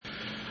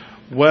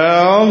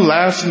Well,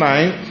 last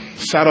night,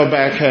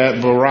 Saddleback had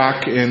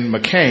Barack and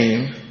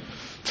McCain.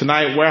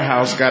 Tonight,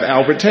 Warehouse got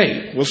Albert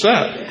Tate. What's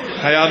up?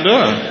 How y'all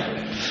doing?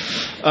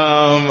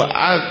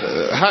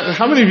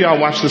 How many of y'all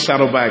watched the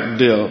Saddleback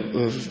deal?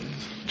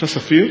 Just a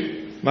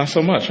few? Not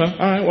so much, huh?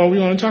 All right, well, we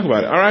want to talk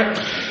about it. All right.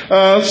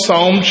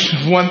 Psalm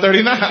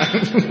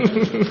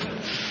 139.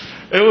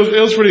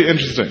 It was pretty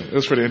interesting. It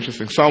was pretty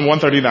interesting. Psalm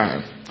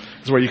 139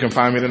 is where you can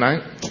find me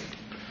tonight.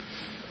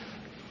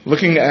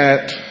 Looking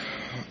at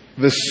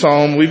this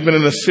psalm, we've been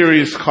in a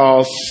series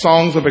called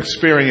Songs of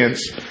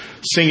Experience,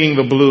 Singing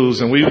the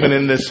Blues, and we've been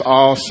in this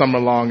all summer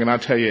long, and I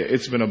tell you,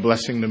 it's been a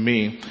blessing to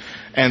me.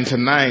 And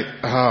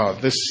tonight,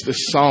 this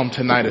psalm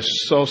tonight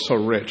is so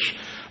rich.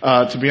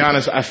 To be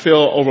honest, I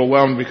feel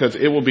overwhelmed because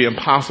it will be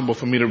impossible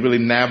for me to really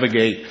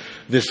navigate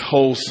this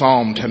whole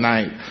psalm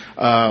tonight.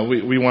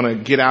 We want to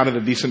get out at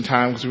a decent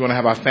time because we want to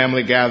have our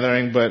family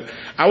gathering, but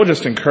I would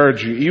just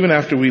encourage you, even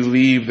after we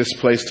leave this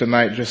place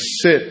tonight, just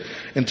sit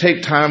and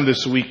take time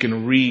this week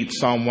and read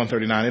Psalm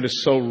 139. It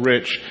is so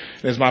rich.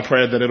 It is my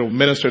prayer that it will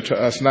minister to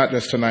us, not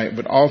just tonight,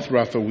 but all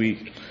throughout the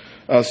week.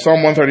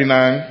 Psalm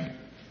 139,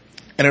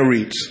 and it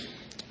reads,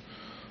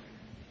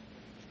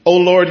 O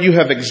Lord, you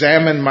have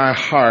examined my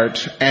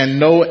heart and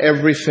know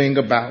everything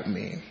about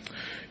me.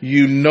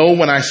 You know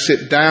when I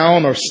sit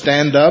down or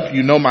stand up.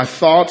 You know my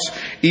thoughts.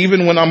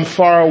 Even when I'm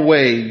far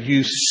away,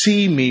 you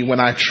see me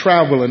when I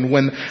travel and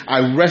when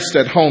I rest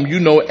at home. You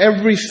know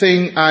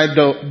everything I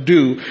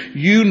do.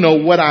 You know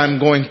what I'm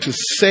going to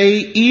say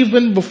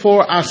even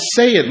before I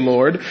say it,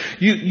 Lord.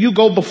 You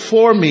go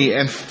before me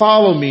and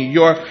follow me.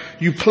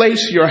 You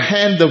place your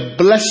hand of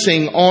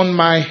blessing on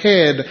my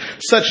head.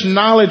 Such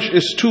knowledge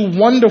is too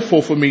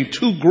wonderful for me,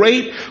 too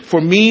great for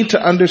me to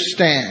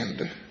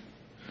understand.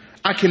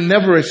 I can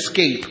never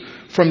escape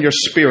from your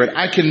spirit.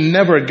 I can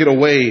never get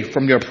away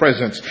from your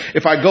presence.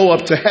 If I go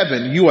up to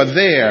heaven, you are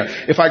there.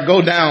 If I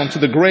go down to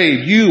the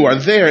grave, you are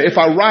there. If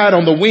I ride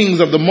on the wings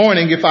of the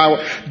morning, if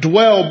I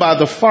dwell by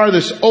the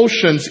farthest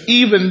oceans,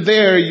 even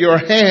there your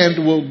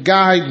hand will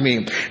guide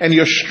me and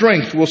your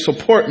strength will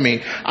support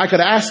me. I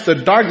could ask the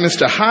darkness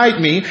to hide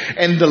me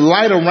and the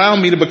light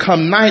around me to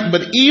become night,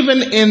 but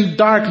even in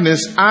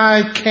darkness,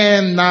 I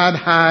cannot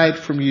hide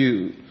from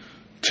you.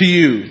 To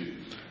you,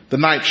 the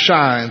night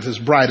shines as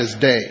bright as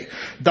day.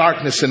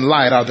 Darkness and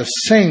light are the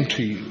same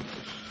to you.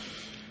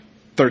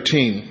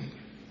 13.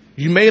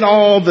 You made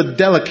all the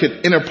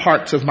delicate inner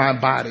parts of my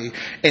body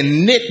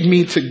and knit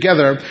me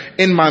together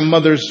in my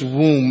mother's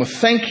womb.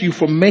 Thank you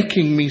for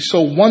making me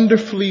so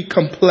wonderfully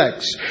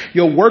complex.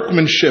 Your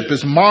workmanship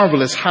is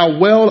marvelous. How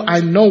well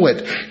I know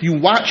it. You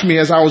watched me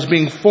as I was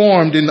being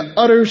formed in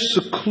utter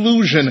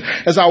seclusion,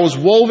 as I was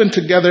woven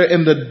together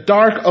in the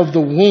dark of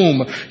the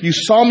womb. You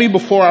saw me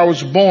before I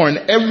was born.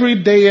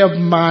 Every day of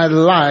my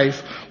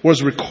life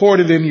was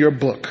recorded in your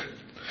book.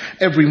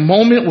 Every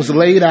moment was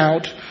laid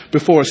out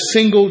before a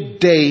single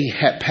day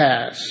had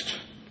passed.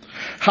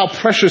 How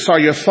precious are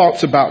your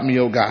thoughts about me,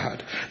 O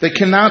God. They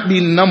cannot be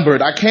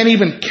numbered. I can't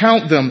even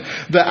count them.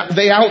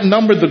 They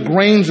outnumber the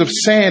grains of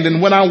sand.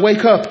 And when I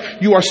wake up,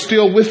 you are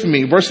still with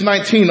me. Verse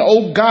 19,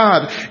 O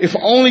God, if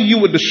only you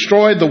would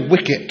destroy the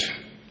wicked.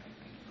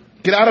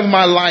 Get out of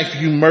my life,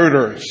 you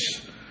murderers.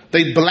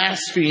 They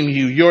blaspheme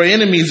you. Your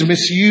enemies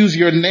misuse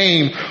your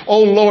name.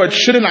 Oh Lord,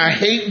 shouldn't I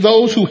hate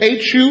those who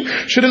hate you?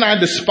 Shouldn't I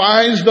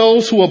despise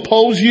those who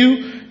oppose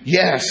you?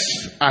 Yes,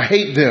 I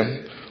hate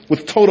them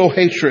with total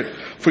hatred,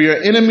 for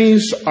your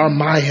enemies are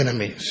my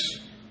enemies.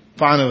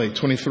 Finally,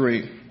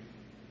 23.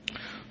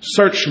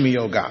 Search me,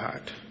 O God,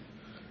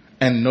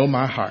 and know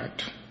my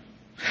heart.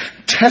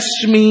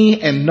 Test me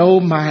and know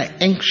my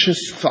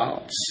anxious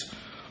thoughts.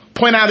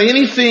 Point out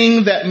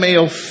anything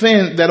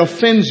that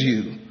offends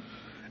you,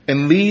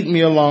 and lead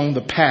me along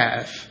the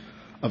path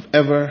of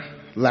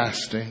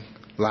everlasting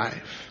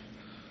life.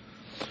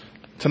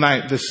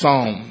 Tonight, this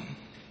psalm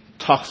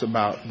talks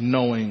about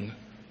knowing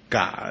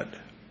God.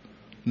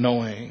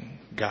 Knowing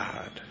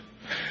God.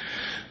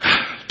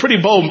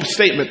 Pretty bold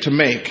statement to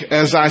make.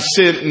 As I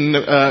sit in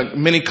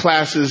many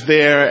classes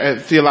there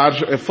at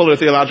Fuller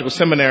Theological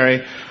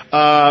Seminary,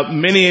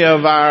 many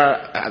of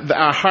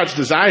our heart's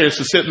desire is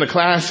to sit in the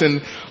class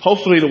and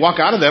hopefully to walk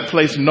out of that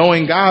place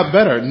knowing God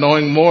better,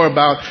 knowing more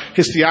about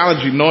His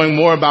theology, knowing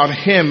more about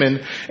Him.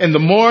 And the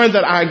more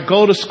that I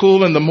go to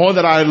school and the more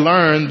that I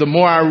learn, the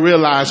more I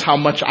realize how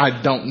much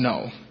I don't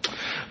know.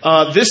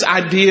 This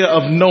idea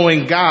of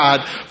knowing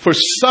God, for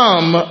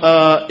some,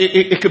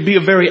 it could be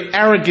a very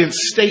arrogant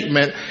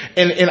statement.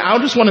 And I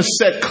just want to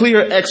set clear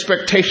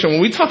expectation.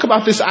 When we talk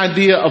about this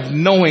idea of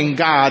knowing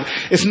God,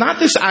 it's not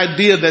this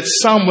idea that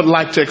some would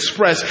like to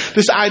express,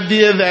 this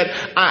idea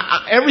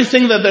that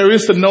everything that there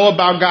is to know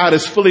about God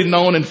is fully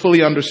known and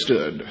fully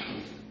understood.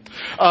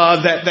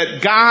 That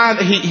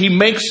God, he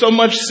makes so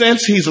much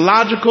sense. He's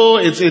logical.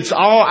 It's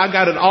all, I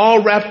got it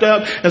all wrapped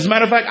up. As a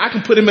matter of fact, I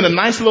can put him in a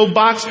nice little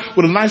box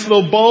with a nice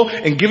little bow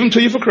and give him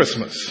to you for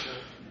Christmas.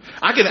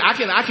 I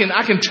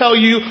can tell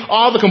you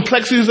all the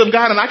complexities of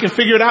God and I can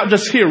figure it out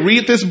just here.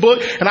 Read this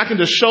book and I can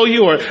just show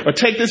you or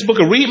take this book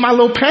and read my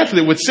little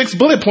pamphlet with 6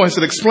 bullet points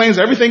that explains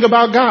everything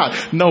about God.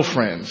 No,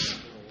 friends.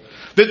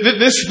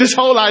 This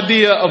whole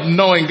idea of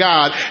knowing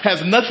God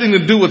has nothing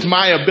to do with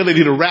my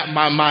ability to wrap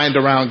my mind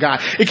around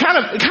God. It kind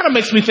of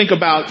makes me think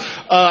about,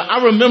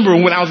 I remember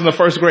when I was in the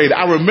first grade,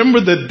 I remember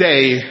the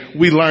day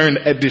we learned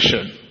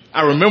addition.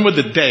 I remember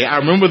the day. I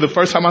remember the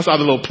first time I saw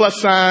the little plus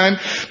sign,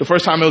 the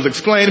first time it was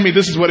explained to me,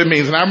 this is what it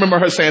means. And I remember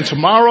her saying,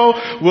 tomorrow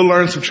we'll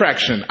learn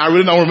subtraction. I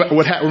really don't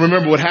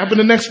remember what happened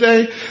the next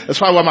day. That's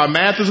probably why my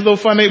math is a little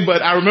funny,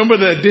 but I remember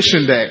the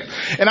addition day.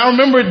 And I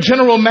remember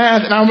general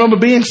math, and I remember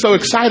being so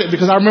excited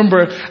because I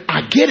remember,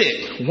 I get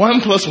it.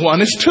 1 plus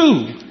 1 is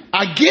 2.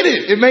 I get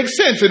it. It makes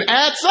sense. It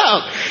adds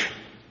up.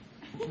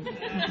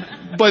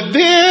 But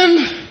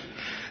then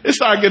it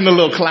started getting a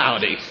little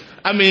cloudy.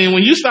 I mean,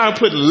 when you start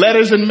putting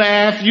letters in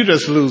math, you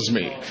just lose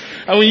me. And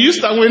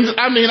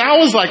I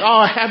was like,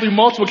 oh, happy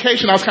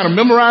multiplication. I was kind of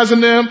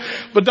memorizing them.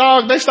 But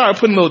dog, they started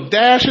putting little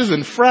dashes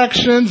and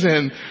fractions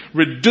and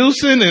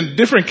reducing and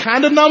different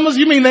kind of numbers.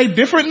 You mean they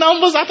different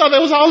numbers? I thought they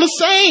was all the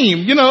same.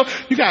 You know,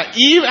 you got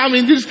even,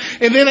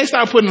 and then they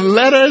started putting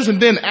letters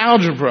and then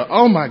algebra.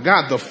 Oh my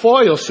God, the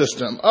FOIL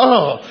system.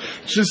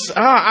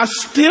 I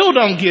still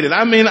don't get it.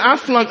 I mean, I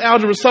flunked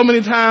algebra so many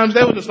times.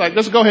 They were just like,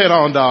 just go ahead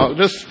on, dog.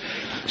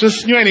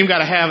 Just, you ain't even got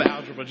to have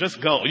algebra. Just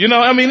go. You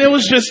know, I mean, it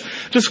was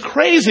just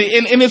crazy.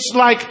 And it's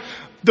like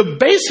the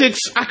basics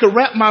I could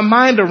wrap my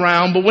mind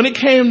around, but when it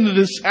came to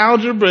this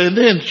algebra and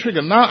then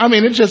trigonometry,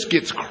 it just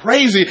gets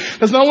crazy.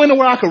 There's no way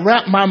where I could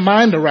wrap my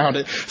mind around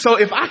it. So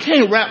if I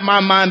can't wrap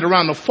my mind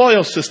around the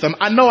FOIL system,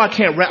 I know I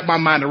can't wrap my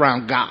mind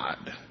around God.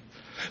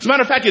 As a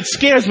matter of fact, it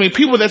scares me.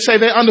 People that say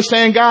they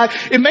understand God,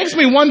 it makes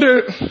me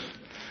wonder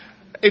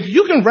if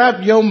you can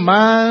wrap your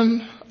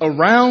mind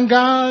around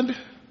God.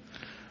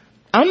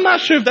 I'm not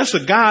sure if that's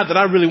a God that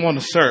I really want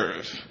to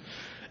serve.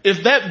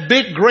 If that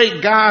big,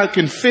 great God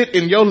can fit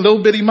in your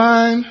little bitty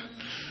mind,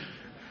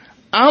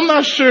 I'm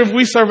not sure if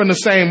we serving the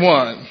same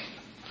one.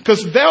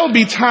 Because there'll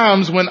be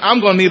times when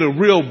I'm going to need a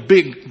real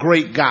big,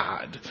 great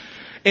God.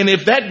 And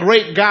if that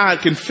great God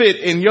can fit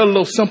in your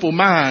little simple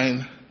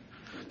mind,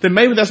 then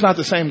maybe that's not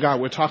the same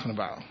God we're talking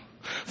about.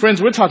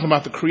 Friends, we're talking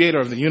about the creator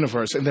of the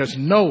universe, and there's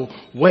no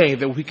way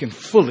that we can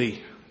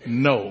fully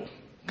know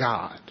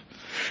God.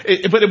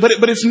 But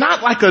it's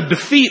not like a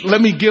defeat.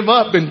 Let me give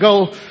up and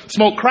go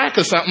smoke crack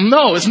or something.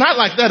 No, it's not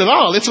like that at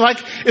all. It's like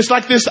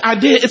this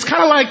idea. It's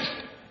kind of like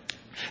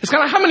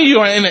how many of you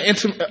are in an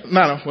intimate,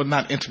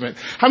 not intimate.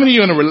 How many of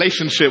you are in a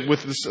relationship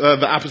with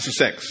the opposite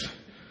sex?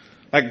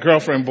 Like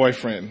girlfriend,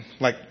 boyfriend,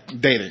 like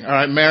dating. All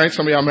right, married.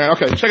 Some of y'all married.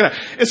 Okay, check it out.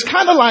 It's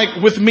kind of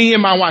like with me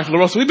and my wife,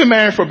 LaRosa. We've been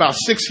married for about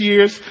 6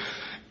 years.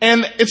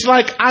 And it's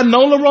like I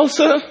know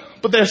LaRosa,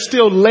 but there's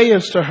still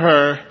layers to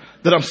her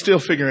that I'm still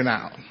figuring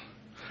out.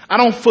 I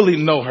don't fully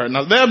know her.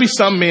 Now, there'll be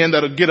some men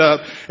that'll get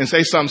up and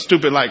say something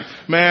stupid like,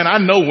 man, I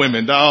know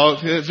women, dog.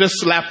 Just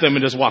slap them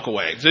and just walk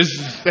away.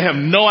 They have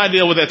no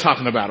idea what they're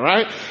talking about,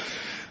 right?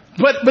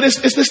 But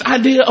it's this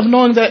idea of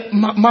knowing that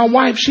my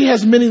wife, she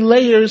has many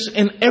layers,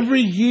 and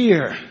every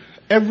year,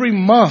 every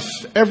month,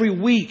 every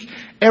week,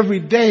 every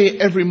day,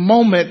 every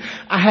moment,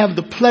 I have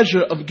the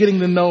pleasure of getting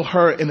to know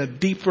her in a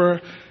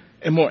deeper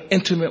and more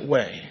intimate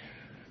way.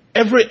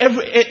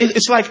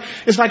 It's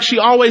like she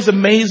always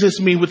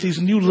amazes me with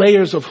these new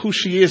layers of who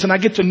she is, and I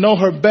get to know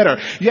her better.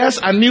 Yes,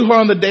 I knew her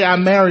on the day I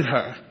married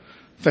her,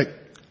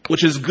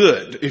 which is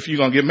good if you're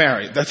going to get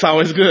married. That's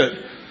always good.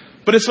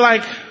 But it's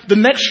like the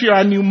next year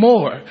I knew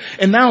more,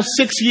 and now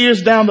 6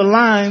 years down the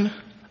line,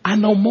 I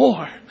know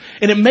more.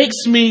 And it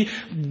makes me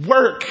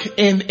work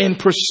and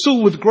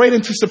pursue with great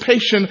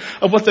anticipation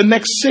of what the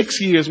next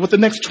 6 years, what the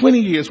next 20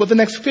 years, what the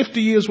next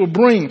 50 years will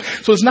bring.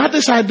 So it's not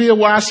this idea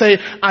where I say,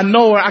 I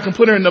know her, I can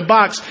put her in the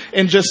box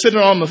and just sit her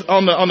on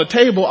the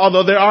table.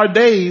 Although there are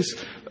days,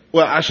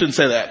 well, I shouldn't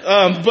say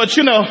that. But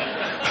you know,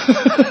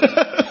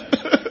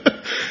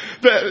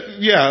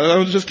 yeah, I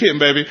was just kidding,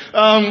 baby.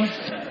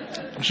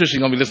 I'm sure she's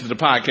going to be listening to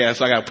the podcast,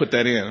 so I got to put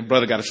that in.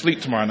 Brother got to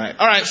sleep tomorrow night.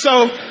 All right,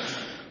 so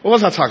what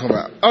was I talking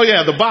about? Oh,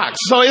 yeah, the box.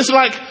 So it's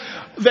like,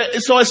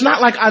 so it's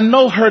not like I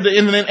know her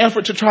in an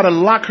effort to try to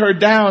lock her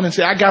down and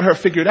say, I got her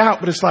figured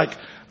out. But it's like,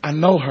 I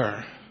know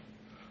her,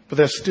 but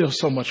there's still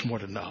so much more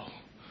to know.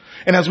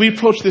 And as we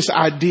approach this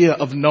idea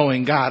of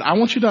knowing God, I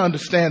want you to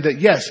understand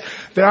that, yes,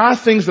 there are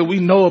things that we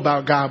know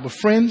about God, but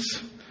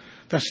friends,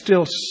 there's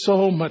still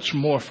so much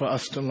more for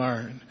us to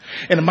learn.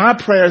 And my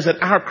prayer is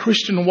that our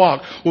Christian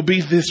walk will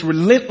be this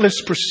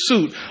relentless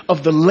pursuit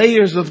of the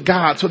layers of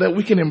God so that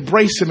we can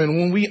embrace Him. And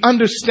when we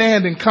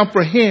understand and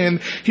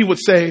comprehend, He would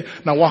say,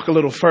 now walk a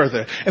little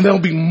further. And there will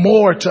be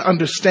more to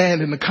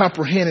understand and to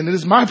comprehend. And it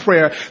is my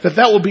prayer that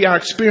that will be our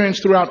experience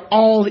throughout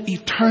all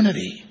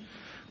eternity.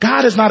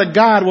 God is not a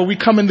God where we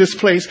come in this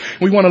place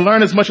and we want to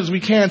learn as much as we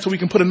can so we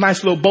can put a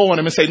nice little bow on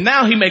Him and say,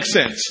 now He makes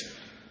sense.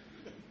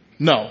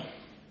 No.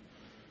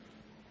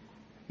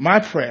 My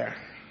prayer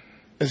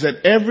is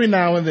that every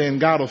now and then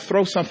God will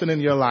throw something in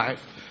your life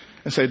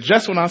and say,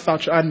 just when I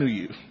thought I knew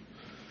you,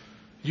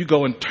 you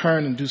go and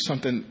turn and do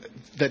something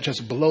that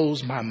just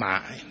blows my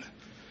mind.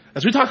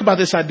 As we talk about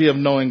this idea of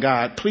knowing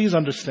God, please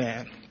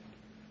understand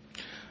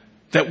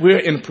that we're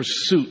in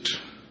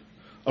pursuit,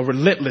 a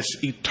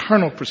relentless,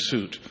 eternal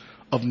pursuit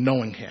of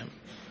knowing Him.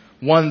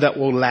 one that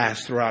will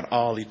last throughout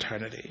all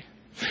eternity.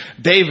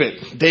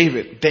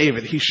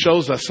 David, he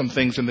shows us some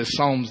things in this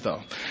Psalms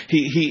though.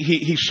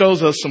 He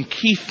shows us some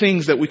key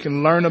things that we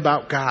can learn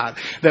about God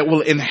that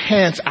will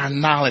enhance our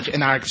knowledge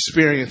and our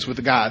experience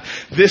with God.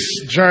 This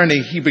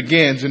journey he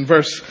begins in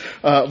verse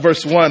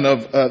 1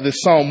 of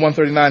this Psalm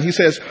 139. He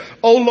says,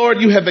 "O Lord,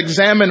 you have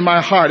examined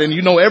my heart and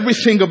you know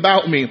everything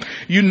about me.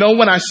 You know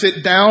when I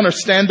sit down or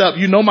stand up.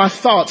 You know my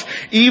thoughts.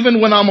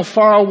 Even when I'm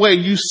afar away,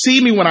 you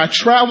see me when I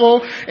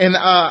travel and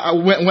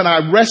when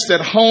I rest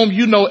at home.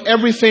 You know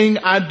everything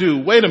I do."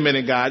 Wait a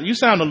minute, God, you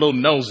sound a little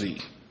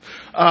nosy.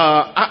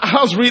 I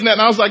was reading that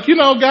and I was like,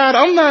 God,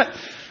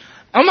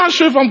 I'm not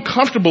sure if I'm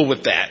comfortable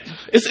with that.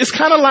 It's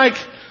kind of like,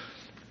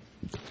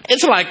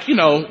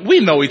 we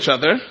know each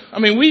other. I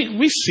mean,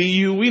 we see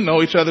you, we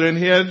know each other in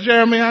here.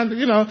 Jeremy,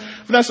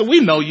 Vanessa, we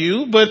know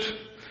you, but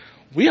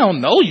we don't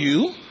know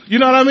you. You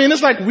know what I mean?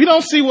 It's like, we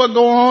don't see what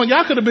go on.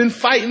 Y'all could have been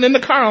fighting in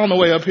the car on the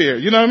way up here.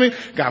 You know what I mean?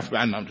 God,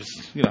 I'm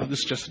just, this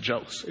is just a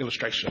joke,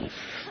 illustration.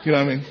 You know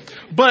what I mean?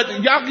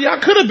 But y'all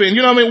could have been,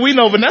 we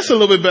know Vanessa a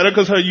little bit better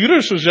because her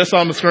uterus was just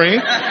on the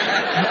screen.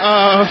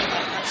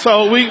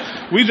 So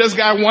we just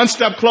got one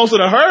step closer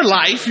to her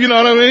life. You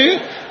know what I mean?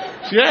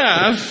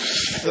 Yeah.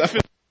 I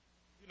feel,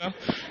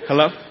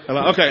 hello?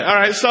 Okay. All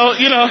right. So,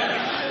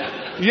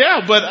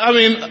 yeah, but I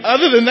mean,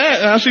 other than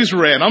that, she's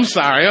red. I'm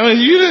sorry. I mean,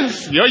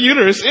 your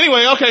uterus.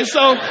 Anyway, okay,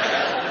 so,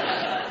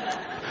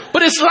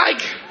 but it's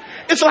like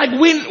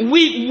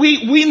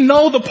we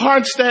know the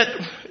parts that,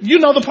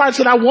 the parts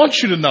that I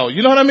want you to know.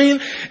 You know what I mean?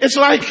 It's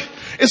like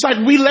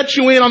we let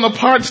you in on the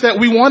parts that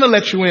we want to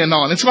let you in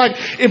on. It's like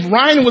if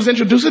Ryan was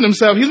introducing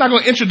himself, he's not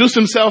going to introduce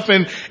himself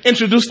and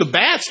introduce the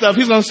bad stuff.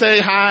 He's going to say,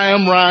 "Hi,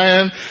 I'm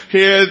Ryan.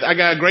 Here, I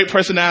got a great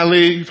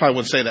personality." You probably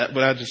wouldn't say that,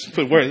 but I just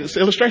put words. It's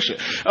illustration.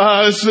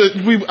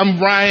 I'm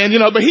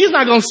Ryan, but he's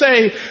not going to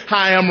say,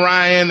 "Hi, I'm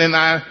Ryan, and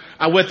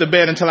I wet the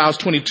bed until I was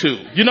 22.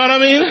 You know what I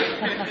mean?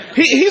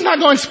 He's not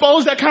going to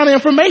expose that kind of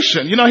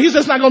information. He's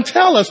just not going to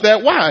tell us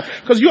that. Why?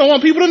 Because you don't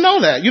want people to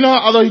know that.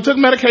 Although he took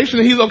medication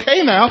and he's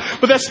okay now,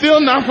 but that's still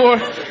not for,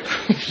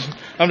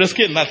 I'm just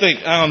kidding, I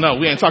think. I don't know.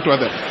 We ain't talked about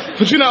that.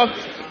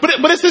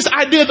 But it's this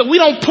idea that we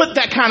don't put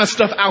that kind of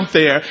stuff out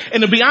there.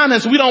 And to be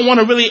honest, we don't want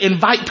to really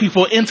invite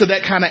people into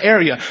that kind of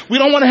area. We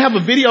don't want to have a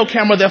video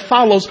camera that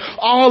follows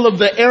all of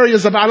the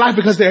areas of our life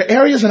because there are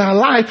areas in our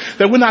life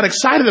that we're not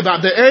excited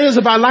about. There are areas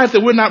of our life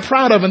that we're not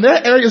proud of. And there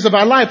are areas of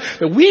our life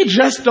that we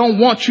just don't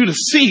want you to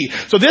see.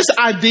 So this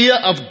idea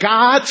of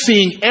God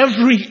seeing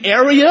every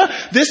area,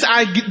 this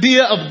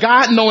idea of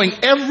God knowing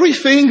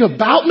everything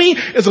about me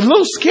is a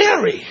little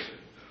scary.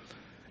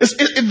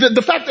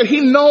 The fact that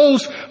he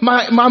knows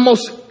my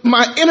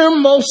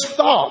innermost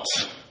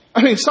thoughts.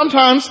 I mean,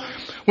 sometimes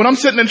when I'm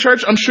sitting in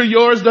church, I'm sure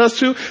yours does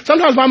too.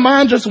 Sometimes my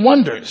mind just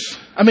wanders.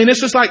 I mean,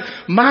 it's just like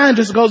mind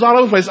just goes all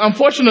over the place.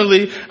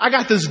 Unfortunately, I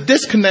got this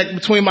disconnect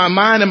between my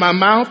mind and my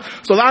mouth.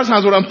 So a lot of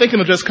times what I'm thinking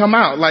will just come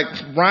out, like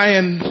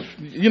Ryan,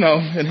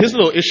 and his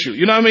little issue.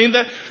 You know what I mean?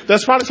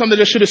 That's probably something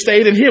that should have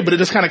stayed in here, but it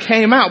just kind of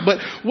came out. But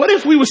what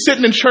if we were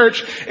sitting in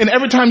church and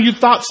every time you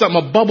thought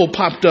something, a bubble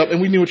popped up and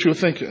we knew what you were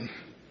thinking?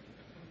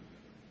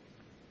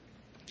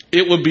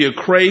 It would be a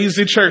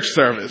crazy church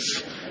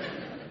service.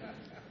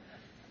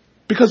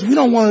 Because we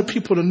don't want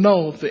people to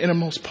know the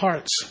innermost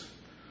parts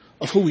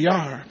of who we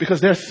are.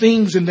 Because there are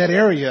things in that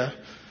area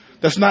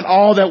that's not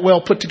all that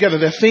well put together.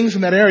 There are things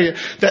in that area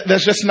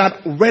that's just not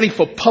ready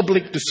for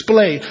public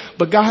display.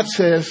 But God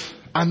says,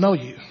 "I know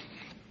you.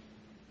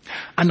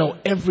 I know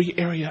every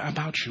area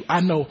about you.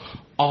 I know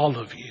all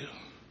of you."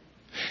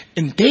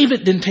 And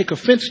David didn't take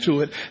offense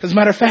to it. As a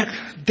matter of fact,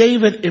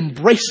 David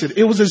embraced it.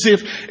 It was as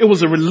if it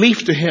was a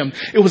relief to him.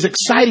 It was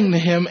exciting to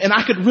him, and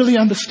I could really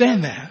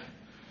understand that.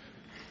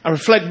 I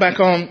reflect back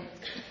on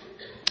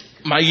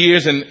my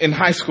years in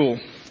high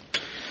school.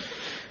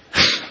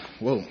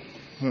 Whoa.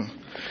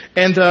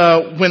 And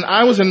when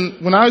I was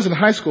in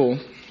high school,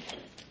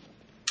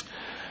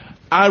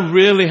 I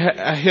really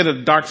I hit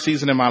a dark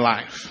season in my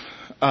life.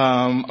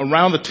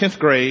 Around the 10th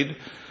grade,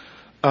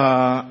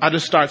 I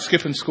just started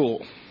skipping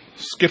school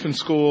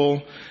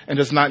and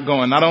just not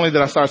going. Not only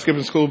did I start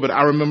skipping school, but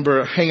I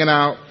remember hanging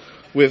out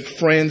with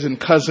friends and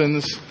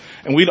cousins,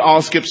 and we'd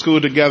all skip school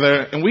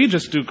together, and we'd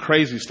just do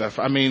crazy stuff.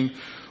 I mean,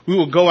 we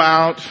would go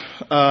out,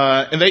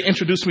 and they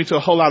introduced me to a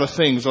whole lot of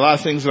things that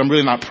I'm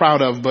really not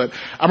proud of, but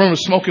I remember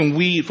smoking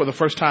weed for the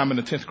first time in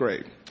the 10th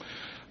grade.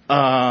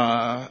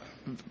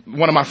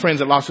 One of my friends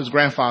had lost his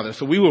grandfather,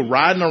 so we were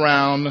riding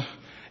around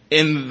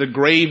in the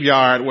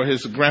graveyard where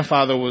his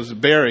grandfather was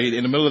buried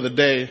in the middle of the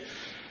day,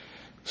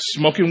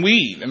 smoking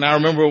weed. And I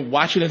remember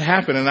watching it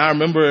happen, and I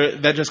remember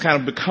that just kind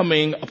of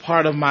becoming a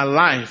part of my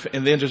life,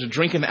 and then just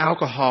drinking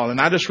alcohol. And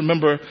I just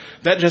remember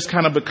that just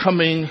kind of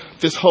becoming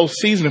this whole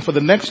season. And for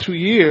the next 2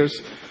 years,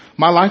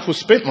 my life was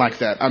spent like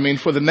that. I mean,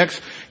 for the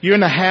next year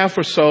and a half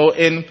or so,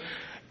 and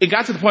it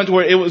got to the point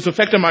where it was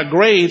affecting my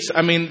grades.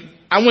 I mean,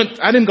 I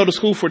didn't go to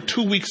school for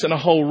 2 weeks in a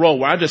whole row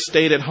where I just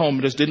stayed at home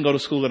and just didn't go to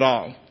school at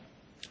all.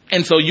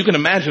 And so you can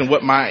imagine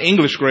what my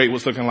English grade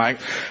was looking like.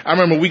 I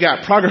remember we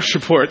got progress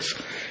reports,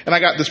 and I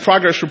got this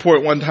progress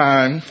report one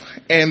time,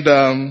 and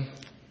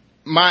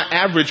my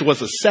average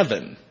was a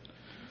 7.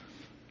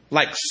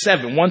 Like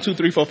 7. 1, 2,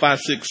 3, 4, 5,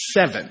 6,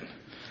 7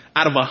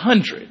 out of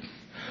 100.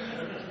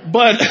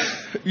 But,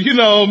 you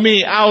know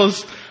me, I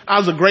was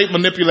a great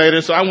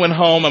manipulator, so I went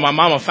home and my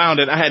mama found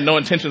it. I had no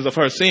intentions of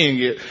her seeing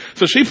it.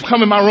 So she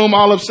come in my room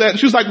all upset and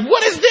she was like,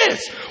 "What is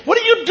this? What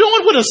are you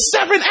doing with a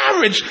 7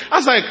 average?" I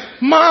was like,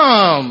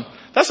 "Mom,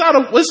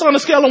 it's on a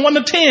scale of 1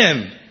 to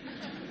 10.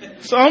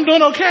 So I'm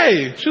doing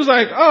okay." She was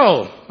like,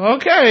 "Oh,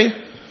 okay."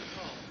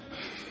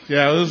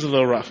 Yeah, it was a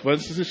little rough, but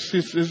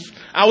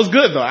I was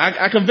good though.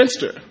 I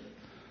convinced her.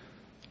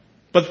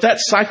 But that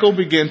cycle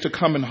began to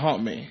come and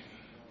haunt me.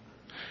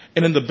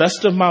 And in the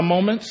best of my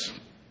moments,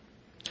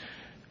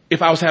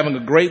 if I was having a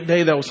great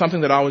day, there was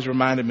something that always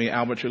reminded me,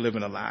 "Albert, you're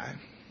living a lie."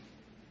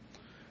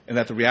 And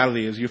that the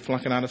reality is you're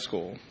flunking out of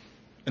school.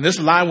 And this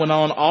lie went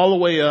on all the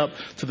way up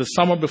to the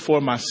summer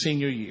before my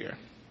senior year.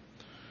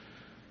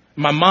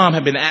 My mom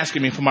had been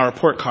asking me for my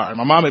report card.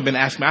 My mom had been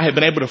asking me. I had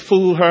been able to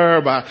fool her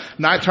by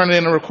not turning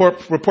in a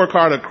report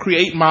card or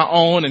create my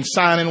own and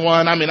signing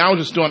one. I mean, I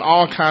was just doing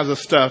all kinds of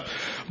stuff.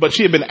 But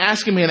she had been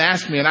asking me, and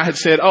I had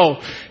said, "Oh,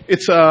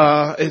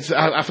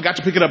 I forgot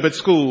to pick it up at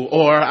school,"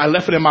 or "I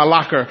left it in my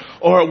locker,"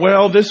 or,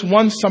 "Well, this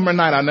one summer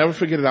night, I'll never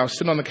forget it. I was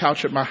sitting on the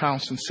couch at my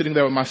house and sitting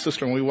there with my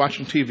sister and we were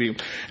watching TV.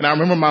 And I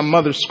remember my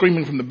mother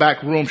screaming from the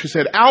back room. She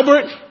said,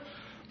 'Albert,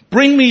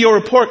 bring me your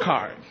report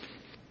card.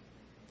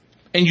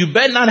 And you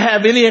better not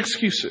have any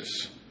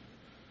excuses.'"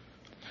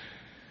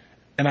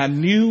 And I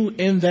knew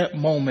in that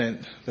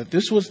moment that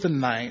this was the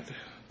night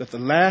that the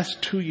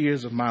last 2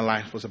 years of my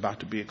life was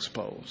about to be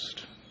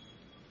exposed.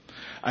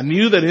 I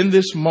knew that in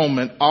this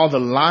moment, all the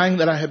lying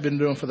that I had been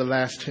doing for the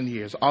last 10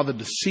 years, all the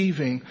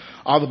deceiving,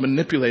 all the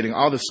manipulating,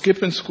 all the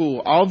skipping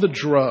school, all the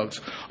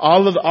drugs,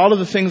 all of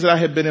the things that I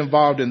had been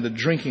involved in, the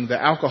drinking,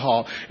 the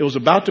alcohol, it was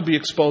about to be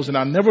exposed. And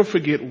I'll never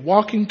forget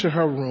walking to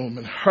her room,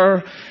 and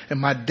her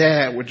and my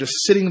dad were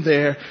just sitting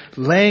there,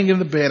 laying in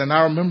the bed. And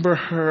I remember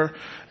her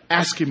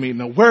asking me,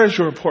 "Now, where is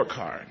your report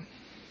card?"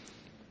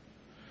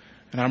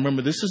 And I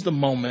remember this is the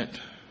moment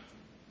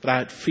that I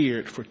had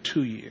feared for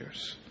 2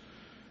 years.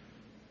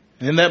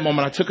 And in that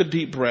moment, I took a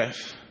deep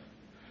breath.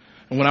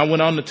 And when I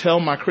went on to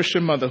tell my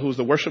Christian mother, who was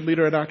the worship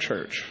leader at our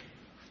church,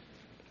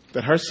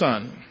 that her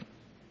son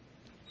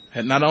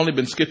had not only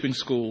been skipping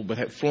school, but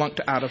had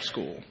flunked out of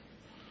school,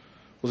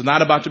 was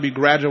not about to be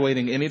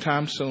graduating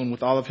anytime soon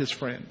with all of his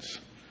friends.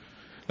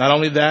 Not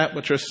only that,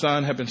 but your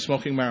son had been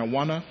smoking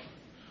marijuana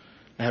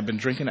and had been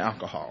drinking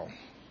alcohol,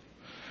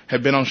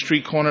 had been on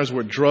street corners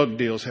where drug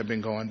deals had been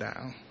going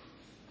down.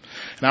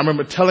 And I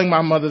remember telling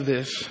my mother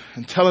this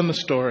and telling the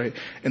story,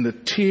 and the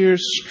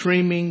tears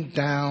streaming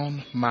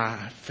down my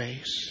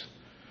face.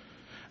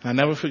 And I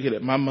never forget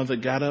it. My mother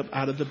got up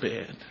out of the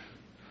bed.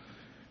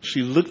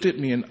 She looked at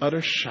me in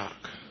utter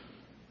shock,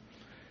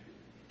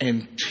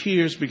 and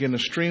tears began to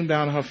stream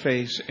down her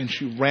face, and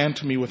she ran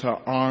to me with her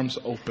arms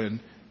open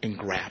and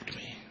grabbed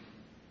me.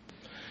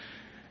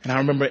 And I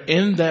remember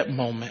in that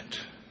moment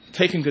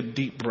taking a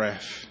deep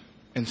breath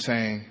and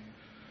saying,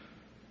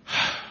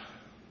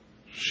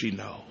 "She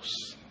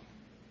knows."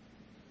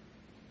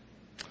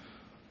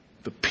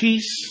 The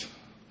peace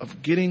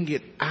of getting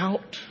it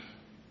out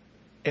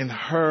and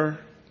her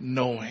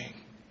knowing.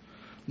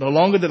 No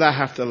longer did I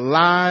have to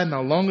lie.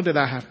 No longer did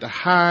I have to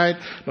hide.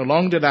 No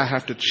longer did I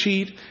have to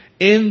cheat.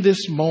 In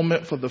this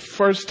moment, for the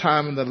first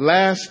time in the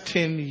last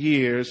 10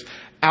 years,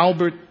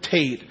 Albert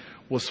Tate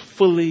was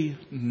fully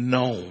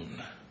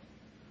known.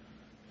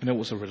 And it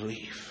was a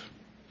relief.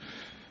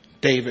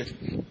 David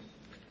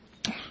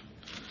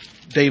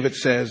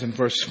says in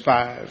verse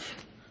 5,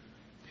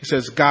 he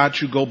says, "God,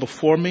 you go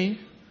before me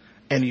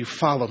and you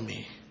follow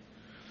me."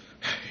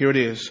 Here it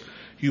is.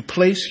 "You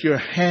place your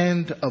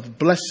hand of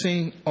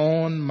blessing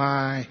on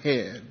my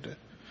head.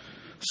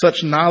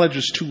 Such knowledge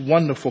is too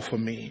wonderful for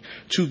me,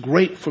 too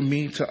great for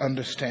me to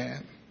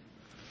understand."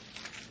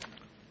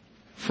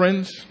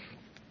 Friends,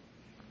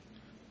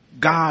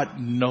 God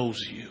knows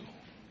you.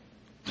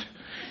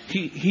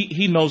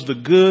 He knows the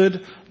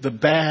good, the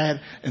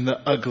bad, and the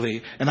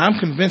ugly. And I'm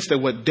convinced that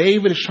what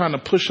David is trying to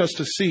push us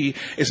to see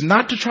is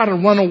not to try to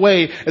run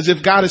away as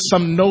if God is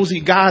some nosy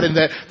God and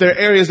that there are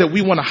areas that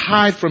we want to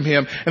hide from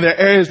him and there are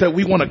areas that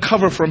we want to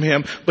cover from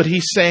him. But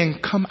he's saying,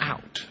 come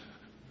out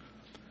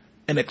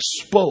and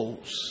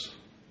expose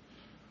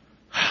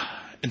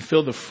and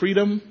feel the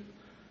freedom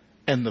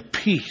and the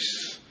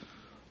peace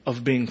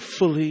of being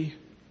fully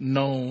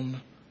known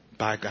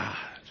by God.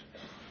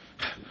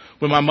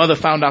 When my mother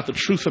found out the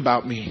truth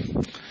about me,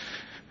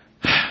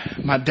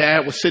 my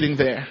dad was sitting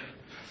there.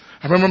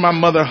 I remember my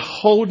mother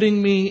holding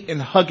me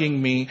and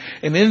hugging me.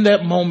 And in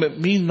that moment,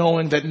 me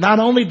knowing that not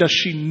only does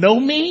she know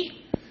me,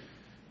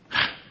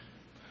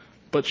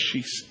 but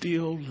she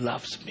still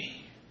loves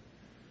me.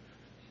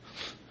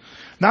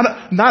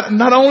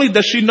 Not only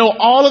does she know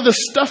all of the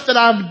stuff that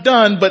I've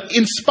done, but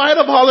in spite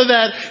of all of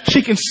that,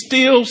 she can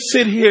still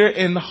sit here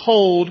and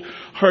hold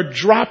her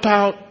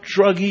dropout,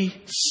 druggy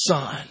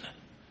son.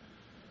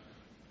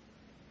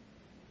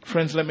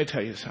 Friends, let me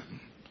tell you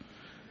something.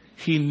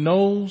 He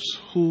knows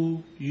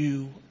who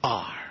you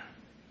are.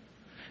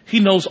 He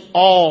knows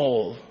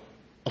all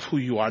of who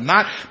you are.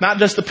 Not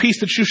just the piece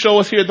that you show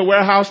us here at the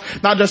warehouse,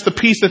 not just the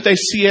piece that they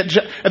see at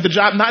the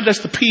job, not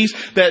just the piece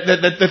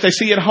that they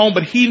see at home,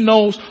 but he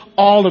knows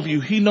all of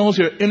you. He knows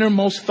your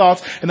innermost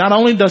thoughts. And not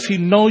only does he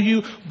know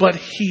you, but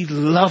he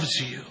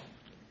loves you.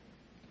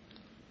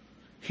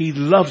 He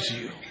loves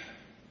you.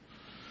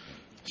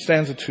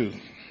 Stanza 2.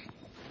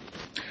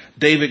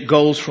 David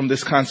goes from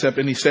this concept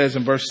and he says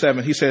in verse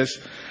 7, he says,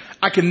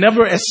 I can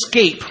never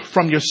escape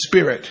from your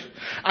spirit.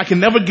 I can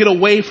never get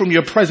away from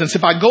your presence.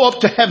 If I go up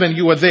to heaven,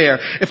 you are there.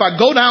 If I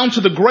go down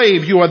to the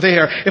grave, you are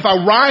there. If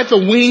I ride the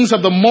wings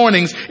of the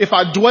mornings, if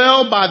I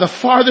dwell by the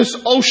farthest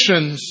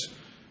oceans,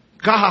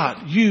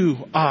 God,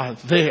 you are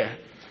there.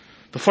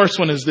 The first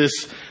one is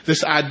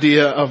this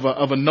idea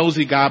of a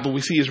nosy God, but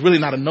we see it's really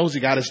not a nosy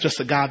God. It's just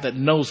a God that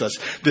knows us.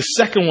 The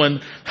second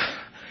one,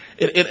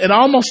 it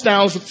almost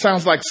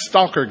sounds like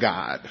stalker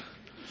God.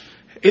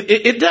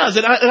 It does.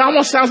 It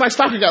almost sounds like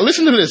stalker God.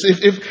 Listen to this.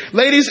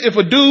 If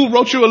a dude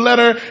wrote you a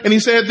letter and he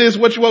said this,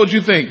 what would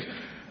you think?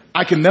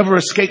 I can never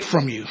escape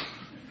from you.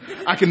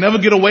 I can never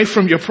get away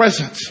from your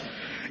presence.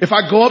 If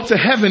I go up to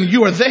heaven,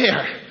 you are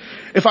there.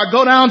 If I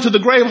go down to the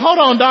grave, hold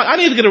on, Doc, I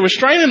need to get a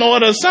restraining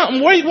order or something.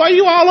 Why are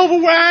you all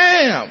over where I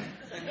am?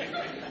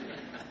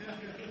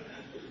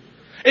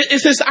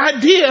 It's this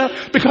idea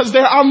because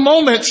there are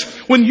moments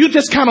when you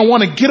just kind of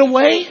want to get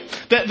away.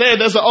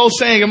 There's an old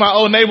saying in my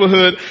old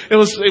neighborhood. It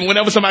was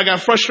whenever somebody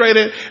got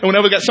frustrated and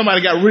whenever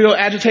somebody got real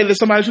agitated,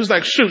 somebody was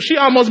like, shoot, she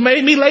almost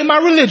made me lay my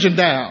religion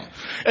down.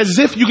 As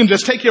if you can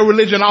just take your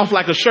religion off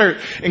like a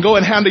shirt and go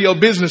and handle your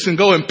business and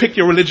go and pick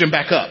your religion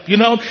back up. You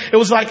know, it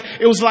was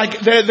like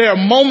there are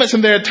moments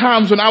and there are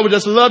times when I would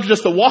just love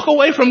just to walk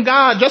away from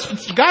God.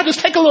 Just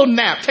take a little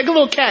nap, take a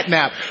little cat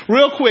nap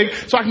real quick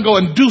so I can go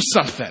and do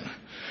something.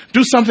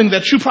 Do something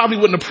that you probably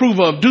wouldn't approve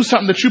of. Do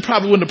something that you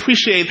probably wouldn't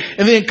appreciate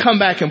and then come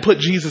back and put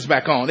Jesus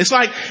back on. It's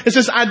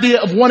this idea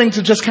of wanting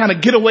to just kind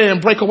of get away and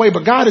break away.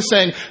 But God is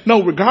saying,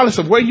 no, regardless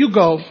of where you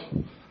go,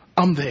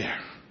 I'm there.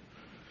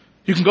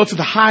 You can go to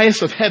the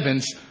highest of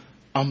heavens.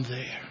 I'm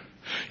there.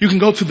 You can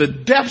go to the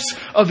depths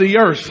of the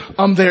earth.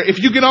 I'm there. If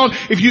you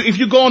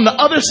go on the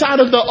other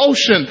side of the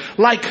ocean,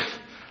 like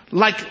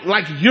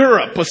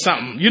Europe or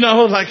something, you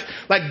know, like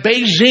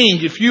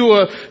Beijing, if you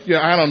were,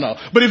 I don't know.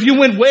 But if you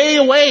went way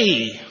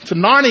away to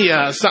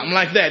Narnia or something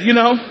like that, you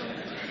know,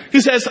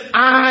 he says,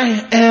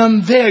 I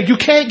am there. You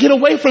can't get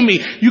away from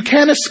me. You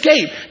can't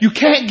escape. You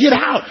can't get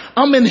out.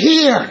 I'm in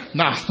here.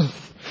 Nah,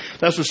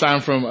 that's a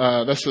sign from,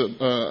 that's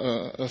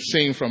a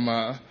scene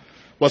from,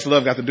 What's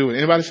Love Got to Do With It.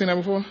 Anybody seen that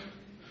before?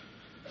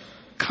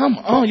 Come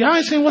on. Y'all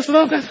ain't seen What's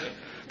Love Got to Do With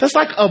It? That's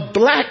like a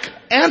black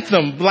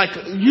anthem.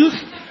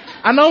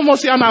 I know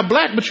most of y'all not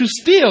black, but you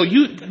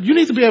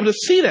need to be able to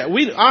see that.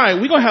 We're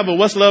going to have a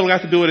What's Love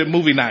Got to Do With It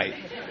movie night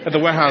at the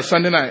warehouse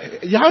Sunday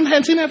night. Y'all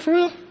hadn't seen that for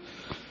real?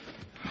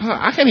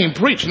 I can't even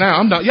preach now.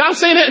 I'm done. Y'all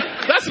seen it?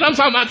 That's what I'm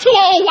talking about. 2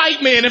 old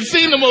white men have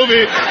seen the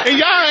movie and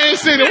y'all ain't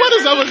seen it. What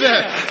is up with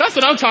that? That's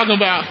what I'm talking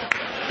about.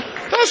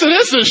 This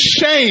is a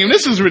shame.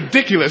 This is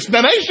ridiculous.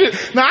 Now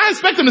I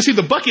expect them to see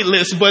the bucket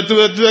list, but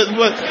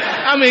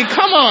I mean,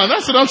 come on.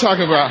 That's what I'm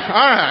talking about.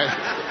 All right.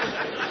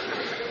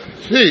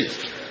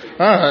 Jeez.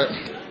 All right.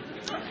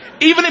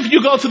 Even if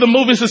you go to the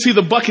movies to see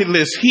the bucket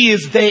list, he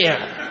is there.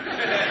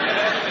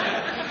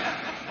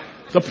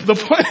 The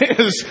point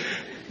is,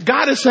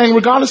 God is saying,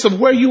 regardless of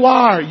where you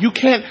are, you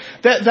can't,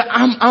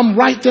 I'm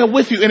right there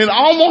with you. And it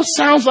almost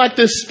sounds like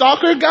this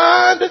stalker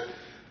God.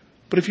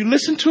 But if you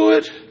listen to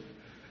it,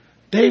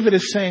 David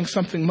is saying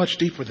something much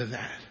deeper than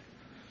that.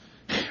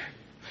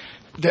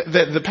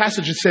 The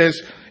passage, it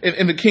says,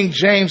 in the King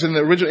James, in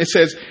the original, it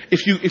says,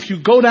 if you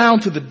go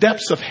down to the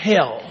depths of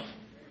hell,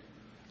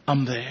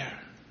 I'm there.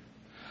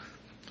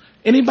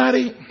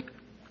 Anybody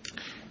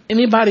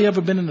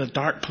ever been in a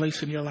dark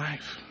place in your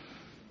life?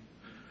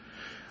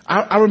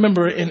 I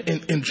remember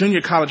in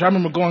junior college, I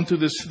remember going through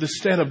this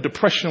state of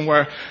depression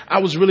where I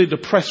was really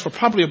depressed for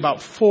probably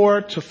about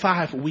 4 to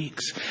 5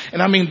 weeks.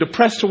 And I mean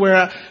depressed to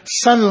where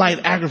sunlight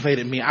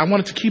aggravated me. I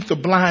wanted to keep the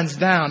blinds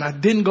down. I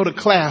didn't go to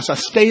class. I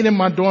stayed in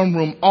my dorm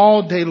room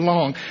all day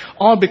long.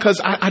 All because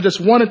I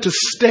just wanted to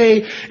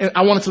stay and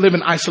I wanted to live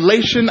in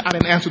isolation. I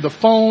didn't answer the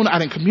phone. I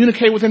didn't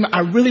communicate with him.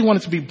 I really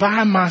wanted to be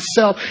by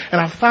myself. And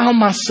I found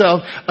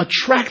myself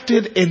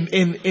attracted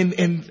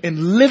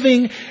in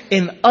living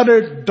in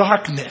utter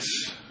darkness.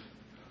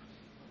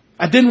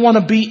 I didn't want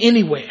to be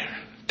anywhere.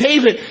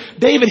 David,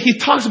 he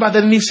talks about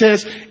that and he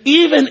says,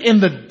 even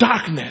in the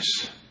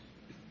darkness,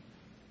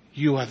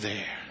 you are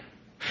there.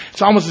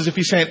 It's almost as if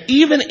he's saying,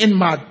 even in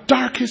my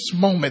darkest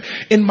moment,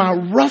 in my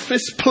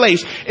roughest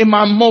place, in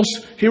my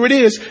most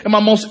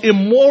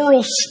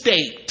immoral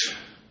state.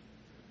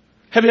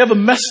 Have you ever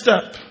messed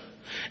up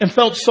and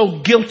felt so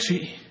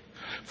guilty,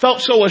 felt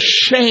so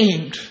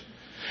ashamed,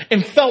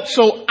 and felt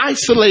so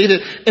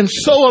isolated and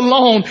so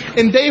alone?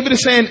 And David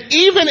is saying,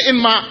 even in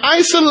my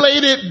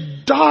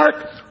isolated,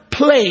 dark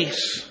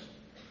place,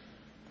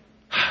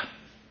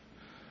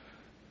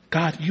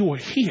 God, you are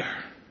here.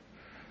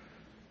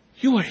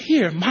 You are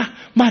here.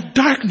 My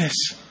darkness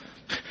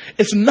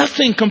is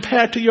nothing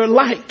compared to your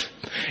light.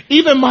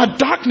 Even my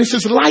darkness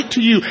is light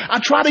to you. I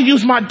try to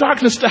use my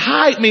darkness to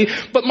hide me,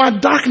 but my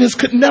darkness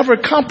could never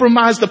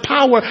compromise the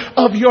power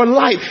of your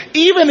light.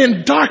 Even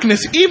in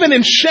darkness, even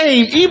in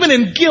shame, even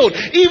in guilt,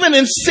 even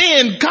in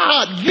sin,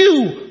 God,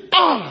 you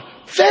are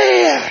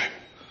there.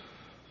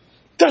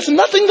 There's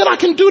nothing that I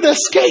can do to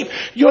escape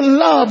your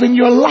love and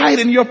your light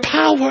and your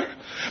power.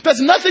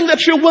 There's nothing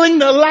that you're willing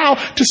to allow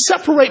to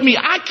separate me.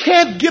 I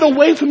can't get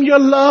away from your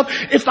love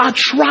if I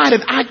tried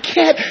it. I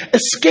can't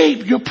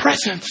escape your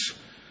presence.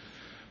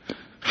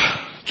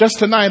 Just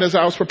tonight, as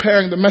I was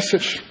preparing the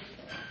message,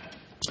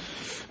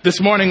 this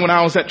morning when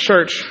I was at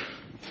church,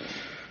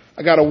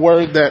 I got a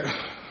word that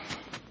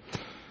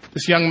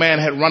this young man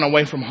had run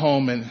away from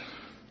home and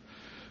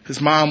his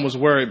mom was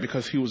worried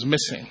because he was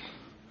missing.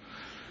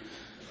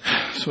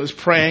 So I was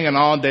praying and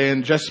all day,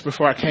 and just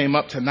before I came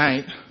up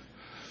tonight,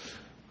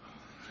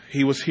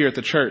 he was here at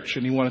the church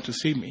and he wanted to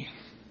see me.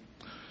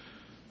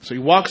 So he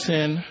walks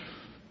in.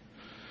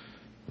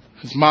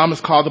 His mom has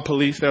called the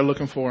police. They're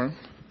looking for him.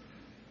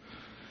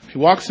 He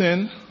walks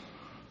in.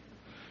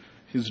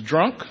 He's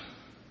drunk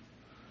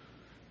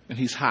and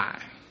he's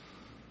high.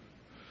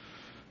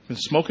 Been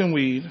smoking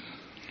weed.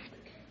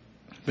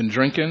 Been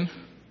drinking.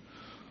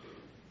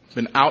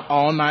 Been out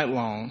all night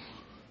long.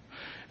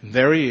 And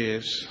there he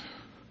is,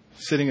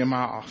 sitting in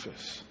my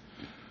office.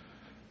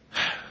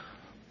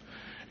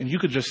 And you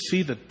could just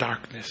see the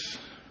darkness.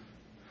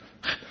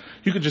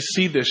 You could just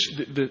see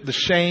the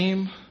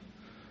shame,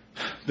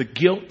 the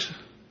guilt,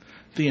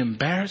 the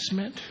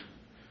embarrassment.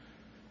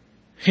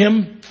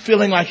 Him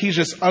feeling like he's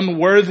just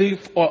unworthy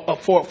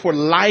for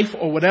life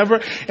or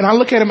whatever. And I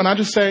look at him and I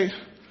just say,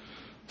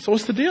 so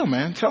what's the deal,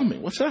 man? Tell me,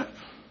 what's up?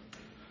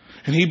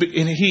 And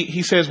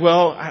he says,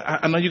 well,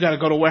 I know you got to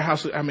go to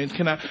warehouse. I mean,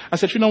 can I? I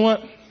said, you know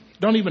what?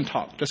 Don't even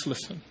talk. Just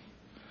listen.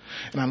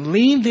 And I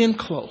leaned in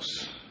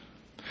close.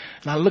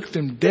 And I looked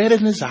him dead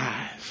in his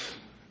eyes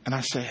and I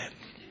said,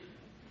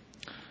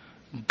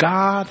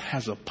 God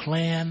has a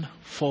plan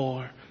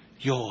for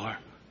your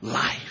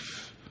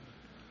life.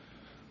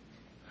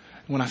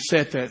 When I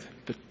said that,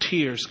 the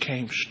tears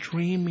came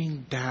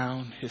streaming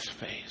down his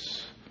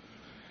face.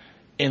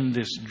 And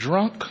this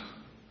drunk,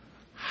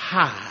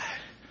 high,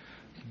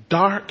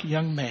 dark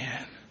young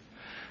man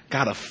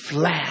got a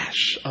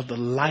flash of the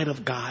light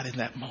of God in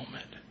that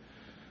moment.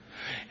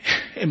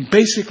 And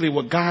basically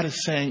what God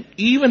is saying,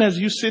 even as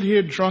you sit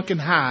here drunk and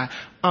high,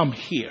 I'm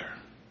here.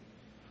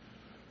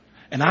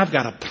 And I've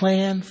got a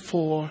plan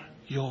for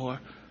your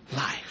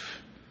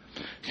life.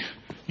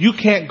 You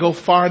can't go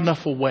far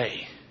enough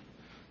away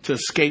to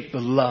escape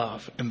the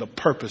love and the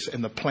purpose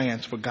and the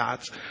plans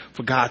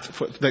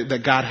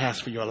that God has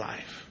for your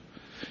life.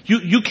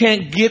 You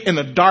can't get in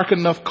a dark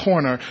enough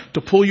corner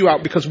to pull you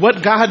out, because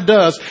what God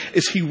does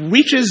is he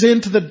reaches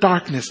into the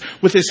darkness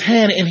with his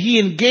hand and he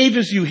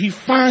engages you. He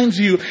finds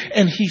you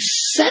and he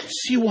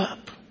sets you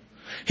up.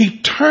 He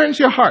turns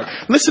your heart.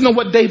 Listen to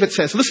what David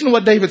says. Listen to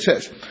what David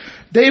says.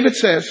 David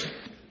says,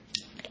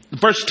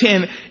 verse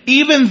 10,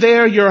 even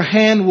there your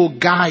hand will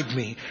guide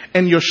me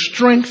and your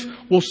strength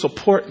will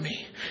support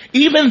me.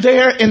 Even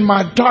there in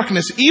my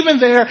darkness, even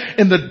there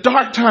in the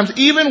dark times,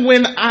 even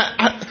when there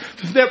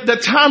are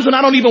times when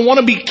I don't even want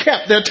to be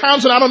kept. There are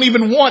times when I don't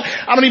even want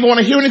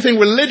to hear anything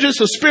religious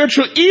or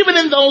spiritual. Even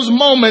in those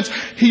moments,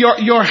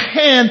 your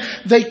hand,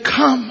 they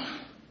come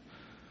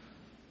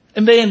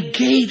and they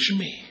engage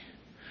me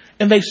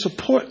and they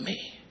support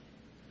me.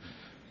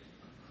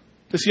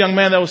 This young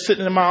man that was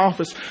sitting in my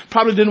office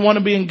probably didn't want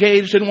to be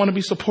engaged, didn't want to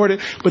be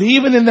supported. But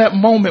even in that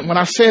moment, when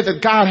I said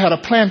that God had a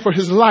plan for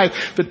his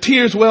life, the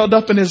tears welled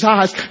up in his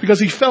eyes because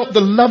he felt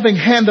the loving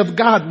hand of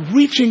God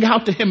reaching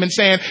out to him and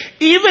saying,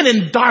 even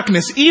in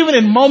darkness, even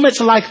in moments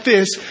like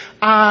this,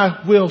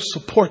 I will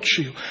support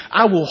you.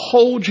 I will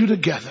hold you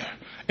together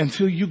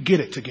until you get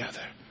it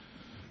together.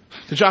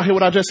 Did y'all hear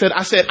what I just said?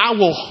 I said, I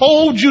will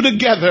hold you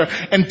together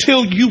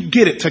until you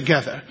get it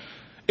together.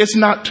 It's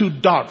not too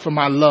dark for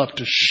my love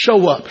to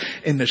show up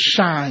and to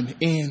shine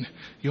in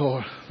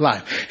your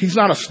life. He's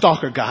not a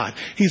stalker God.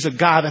 He's a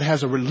God that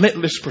has a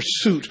relentless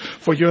pursuit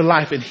for your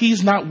life, and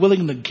he's not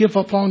willing to give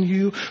up on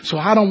you. So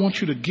I don't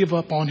want you to give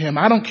up on him.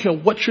 I don't care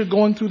what you're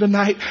going through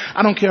tonight.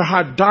 I don't care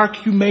how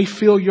dark you may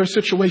feel your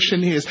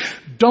situation is.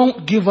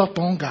 Don't give up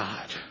on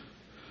God,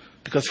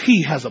 because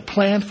he has a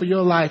plan for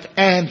your life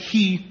and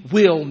he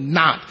will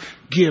not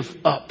give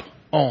up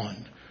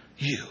on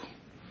you.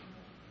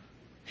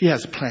 He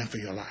has a plan for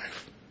your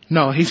life.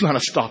 No, he's not a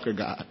stalker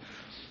God.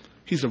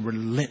 He's a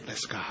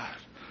relentless God.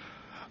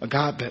 A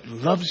God that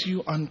loves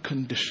you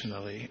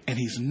unconditionally, and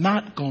he's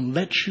not going to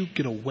let you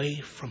get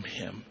away from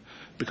him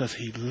because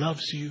he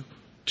loves you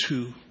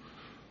too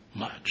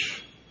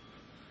much.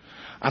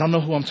 I don't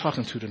know who I'm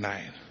talking to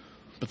tonight,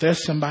 but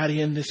there's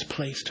somebody in this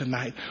place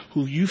tonight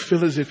who you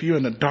feel as if you're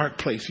in a dark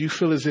place. You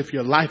feel as if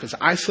your life is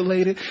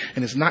isolated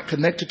and is not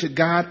connected to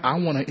God. I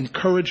want to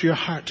encourage your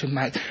heart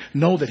tonight.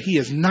 Know that he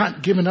has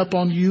not given up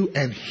on you,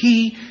 and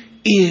he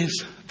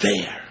is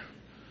there.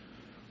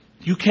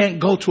 You can't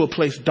go to a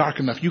place dark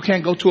enough. You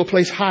can't go to a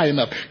place high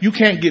enough. You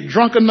can't get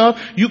drunk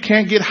enough. You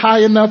can't get high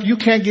enough. You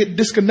can't get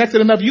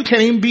disconnected enough. You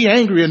can't even be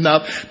angry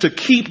enough to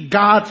keep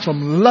God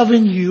from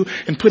loving you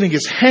and putting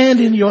his hand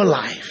in your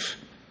life.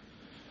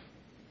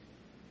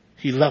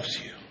 He loves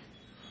you.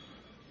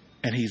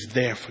 And he's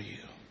there for you.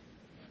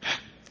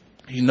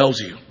 He knows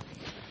you.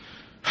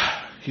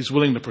 He's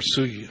willing to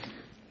pursue you.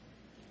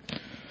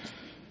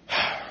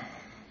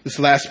 This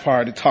last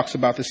part, it talks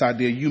about this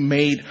idea. You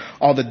made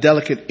all the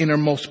delicate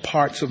innermost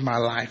parts of my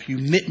life. You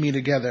knit me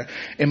together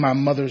in my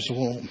mother's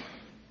womb.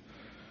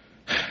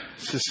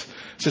 It's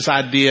this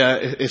idea.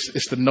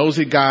 It's the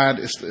nosy God.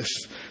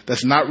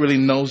 That's not really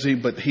nosy,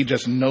 but he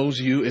just knows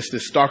you. It's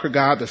this stalker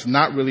God that's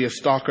not really a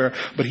stalker,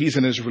 but he's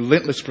in his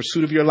relentless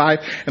pursuit of your life.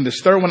 And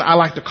this third one, I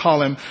like to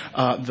call him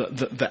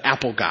the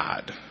apple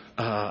God.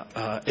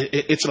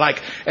 It's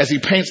like, as he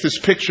paints this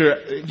picture,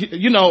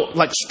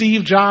 like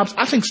Steve Jobs.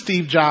 I think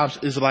Steve Jobs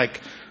is like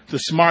the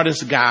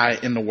smartest guy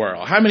in the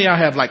world. How many of y'all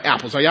have like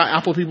apples? Are y'all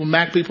Apple people,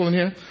 Mac people in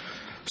here?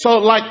 So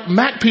like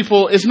Mac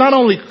people, he not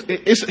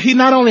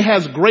only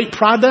has great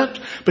product,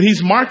 but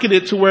he's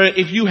marketed to where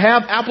if you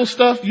have Apple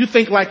stuff, you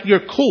think like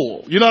you're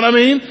cool. You know what I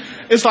mean?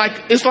 It's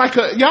like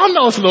y'all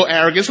know it's a little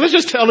arrogance. Let's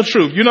just tell the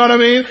truth. You know what I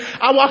mean?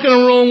 I walk in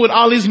a room with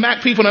all these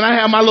Mac people and I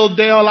have my little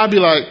Dell. I'd be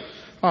like,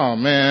 oh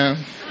man.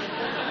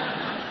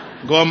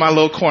 Go in my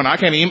little corner. I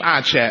can't even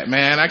eye chat,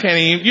 man. I can't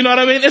even, you know what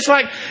I mean? It's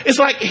like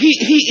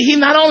he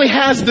not only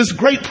has this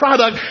great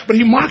product, but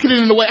he marketed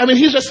it in a way. I mean,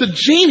 he's just a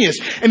genius.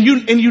 And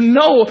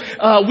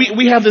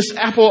we have this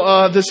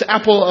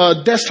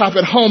Apple desktop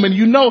at home, and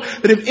you know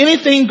that if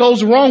anything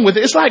goes wrong with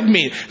it, it's like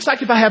me. It's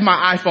like if I have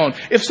my iPhone.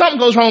 If something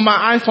goes wrong with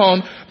my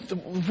iPhone,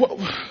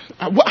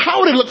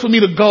 how would it look for me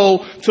to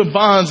go to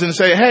Bonds and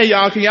say, hey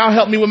y'all, can y'all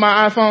help me with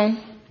my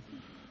iPhone?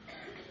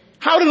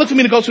 How would it look for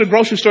me to go to the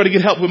grocery store to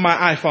get help with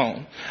my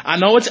iPhone? I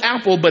know it's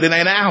Apple, but it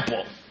ain't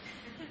Apple.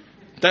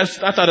 I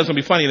thought that was going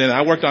to be funny then.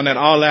 I worked on that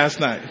all last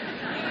night.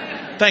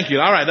 Thank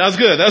you. All right. That was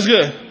good. That's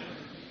good.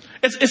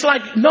 It's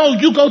like, no,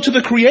 you go to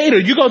the creator,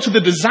 you go to the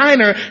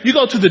designer, you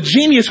go to the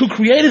genius who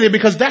created it,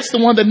 because that's the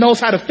one that knows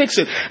how to fix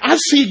it. I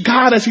see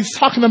God as he's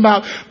talking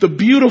about the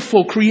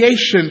beautiful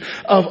creation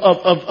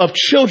of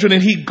children,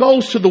 and he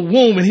goes to the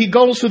womb, and he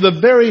goes to the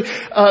very,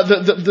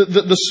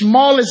 the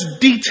smallest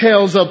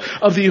details of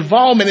the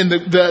evolvement and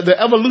the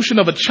evolution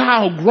of a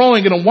child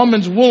growing in a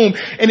woman's womb.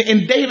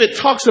 And David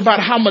talks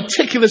about how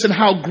meticulous and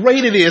how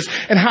great it is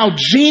and how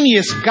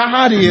genius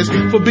God is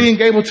for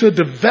being able to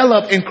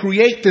develop and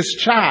create this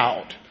child.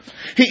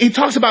 He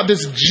talks about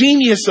this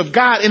genius of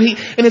God, and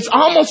it's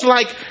almost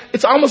like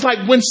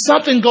when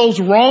something goes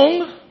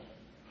wrong,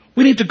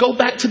 we need to go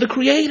back to the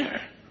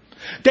creator.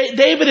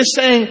 David is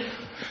saying,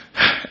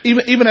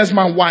 even as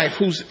my wife,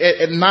 who's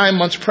at 9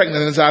 months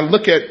pregnant, as I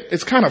look at,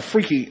 it's kind of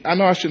freaky. I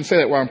know I shouldn't say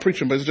that while I'm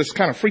preaching, but it's just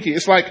kind of freaky.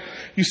 It's like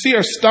you see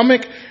her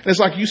stomach, and it's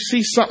like you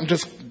see something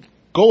just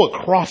go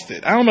across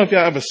it. I don't know if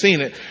y'all ever seen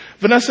it.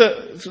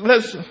 Vanessa,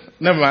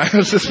 never mind.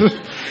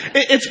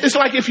 It's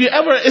like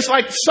it's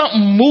like something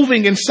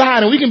moving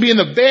inside, and we can be in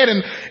the bed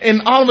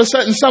and all of a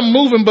sudden something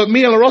moving, but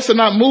me and LaRosa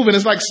not moving.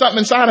 It's like something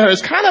inside of her.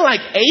 It's kind of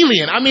like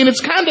alien.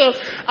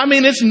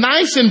 It's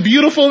nice and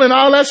beautiful and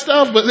all that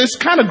stuff, but it's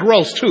kind of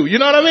gross too. You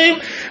know what I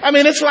mean?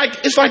 It's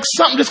like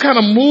something just kind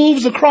of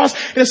moves across,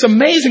 and it's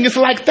amazing. It's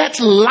like that's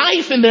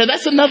life in there.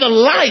 That's another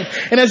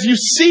life. And as you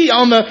see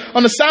on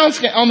the sound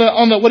scan,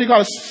 on the what do you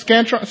call it?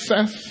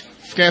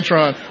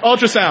 Scantron.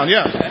 Ultrasound,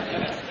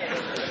 yeah.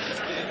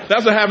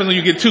 That's what happens when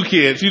you get two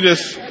kids. You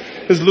just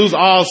lose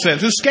all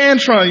sense. It's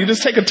Scantron. You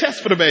just take a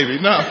test for the baby.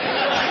 No.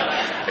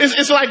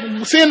 It's like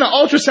seeing the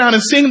ultrasound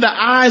and seeing the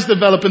eyes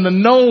develop and the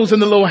nose and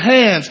the little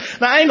hands.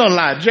 Now, I ain't gonna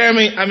lie.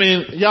 Jeremy,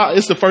 y'all,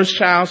 it's the first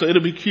child, so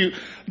it'll be cute.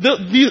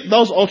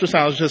 Those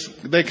ultrasounds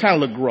they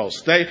kind of look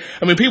gross.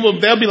 People,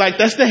 they'll be like,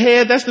 that's the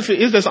head, that's the feet.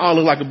 It just all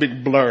look like a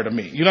big blur to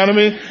me. You know what I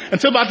mean?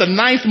 Until about the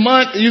 9th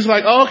month, you're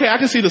like, oh, okay, I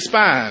can see the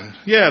spine.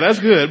 Yeah, that's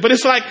good. But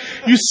it's like,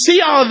 you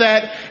see all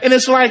that, and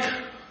it's like,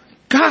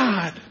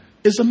 God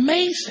is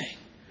amazing.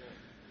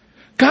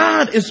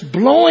 God is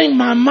blowing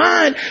my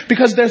mind,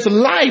 because there's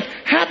life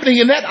happening,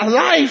 and that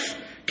life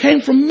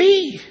came from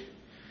me.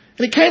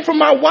 And it came from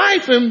my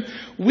wife, and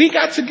we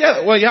got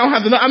together. Well, y'all don't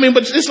have to know.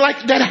 But it's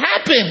like that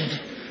happened.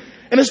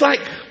 And it's like,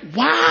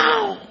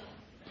 wow.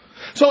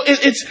 So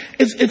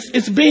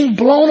it's being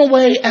blown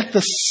away at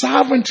the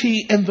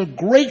sovereignty and the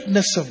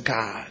greatness of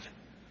God.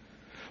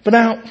 But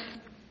now,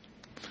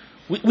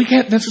 we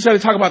can't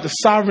necessarily talk about the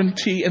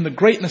sovereignty and the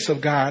greatness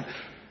of God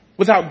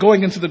without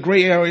going into the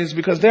gray areas,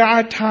 because there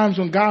are times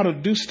when God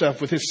will do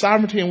stuff with his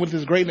sovereignty and with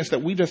his greatness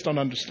that we just don't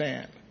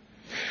understand.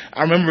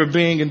 I remember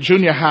being in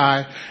junior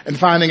high and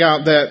finding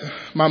out that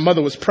my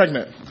mother was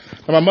pregnant.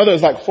 And my mother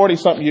was like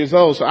 40-something years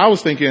old, so I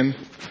was thinking,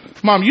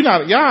 Mom,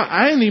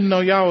 I didn't even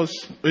know y'all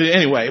was,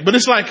 anyway. But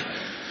it's like,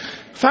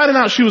 finding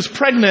out she was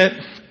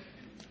pregnant,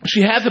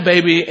 she had the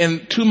baby,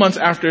 and 2 months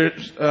after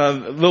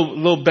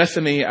little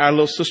Bethany, our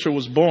little sister,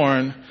 was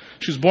born,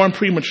 she was born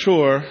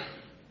premature,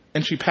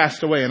 and she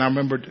passed away. And I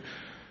remembered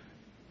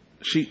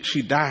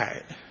she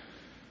died.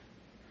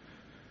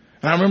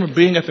 And I remember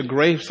being at the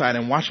graveside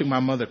and watching my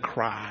mother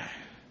cry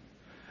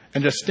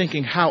and just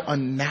thinking how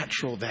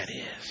unnatural that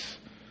is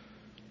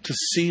to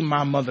see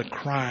my mother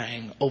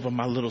crying over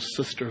my little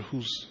sister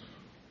who's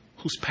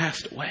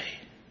passed away.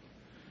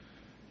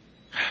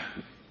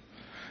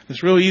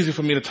 It's real easy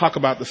for me to talk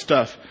about the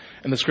stuff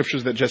in the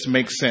scriptures that just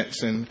make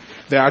sense. And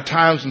there are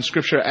times when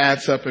scripture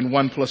adds up in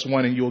 1 +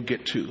 1 and you'll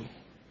get 2.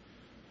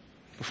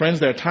 But friends,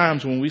 there are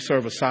times when we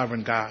serve a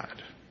sovereign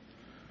God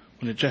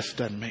when it just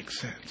doesn't make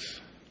sense.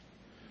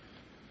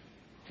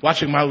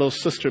 Watching my little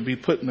sister be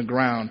put in the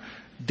ground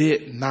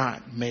did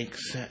not make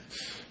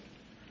sense.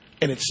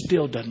 And it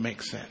still doesn't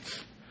make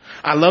sense.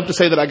 I love to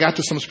say that I got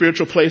to some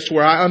spiritual place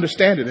where I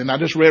understand it. And I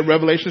just read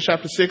Revelation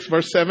chapter 6,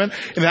 verse 7.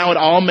 And now it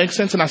all makes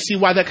sense. And I see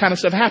why that kind of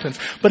stuff happens.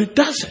 But it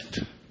doesn't.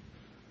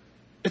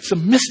 It's a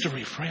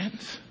mystery,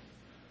 friends.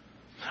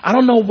 I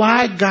don't know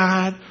why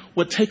God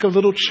would take a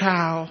little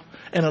child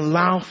and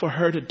allow for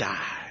her to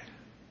die.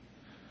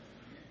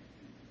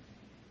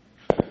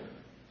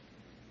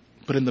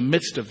 But in the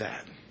midst of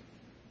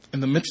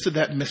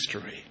that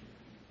mystery,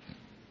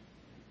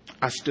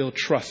 I still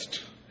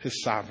trust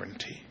his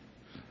sovereignty.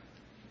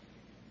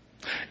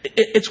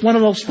 It's one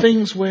of those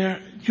things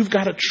where you've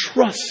got to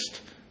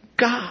trust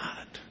God.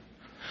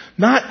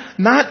 Not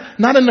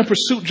in the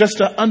pursuit just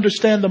to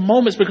understand the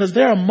moments, because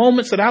there are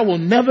moments that I will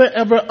never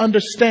ever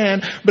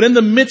understand. But in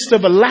the midst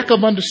of a lack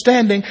of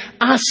understanding,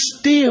 I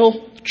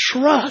still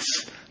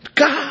trust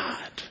God.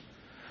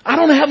 I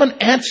don't have an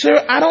answer.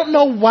 I don't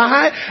know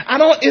why.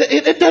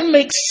 It doesn't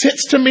make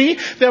sense to me.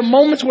 There are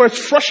moments where it's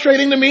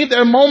frustrating to me.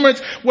 There are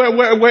moments where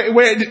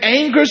it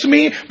angers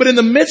me. But in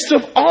the midst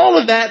of all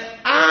of that,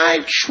 I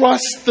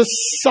trust the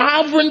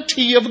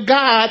sovereignty of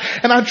God,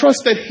 and I trust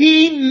that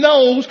he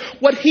knows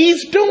what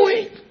he's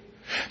doing.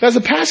 There's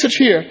a passage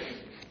here.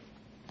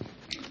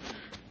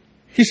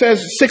 He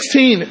says,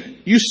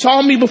 16, you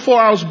saw me before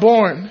I was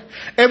born.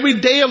 Every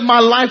day of my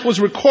life was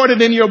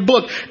recorded in your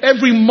book.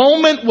 Every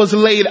moment was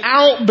laid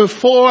out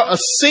before a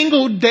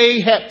single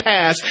day had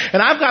passed.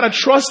 And I've got to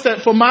trust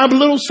that for my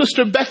little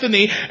sister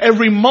Bethany,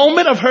 every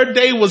moment of her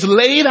day was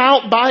laid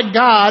out by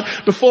God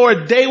before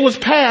a day was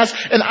passed.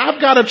 And I've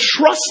got to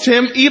trust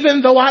him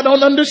even though I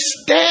don't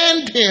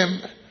understand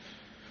him.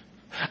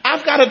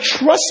 I've got to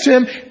trust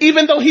him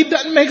even though he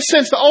doesn't make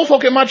sense. The old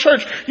folk in my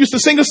church used to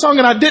sing a song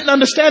and I didn't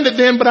understand it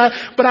then, but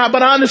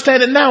I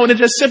understand it now. And it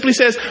just simply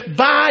says,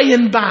 by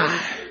and by,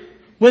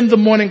 when the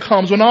morning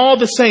comes, when all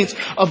the saints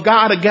of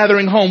God are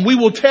gathering home, we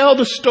will tell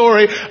the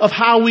story of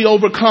how we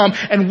overcome,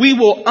 and we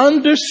will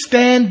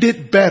understand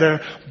it better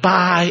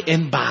by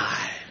and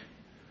by.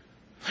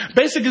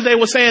 Basically, they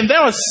were saying there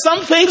are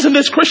some things in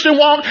this Christian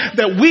walk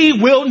that we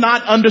will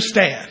not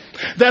understand.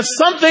 There's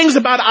some things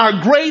about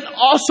our great,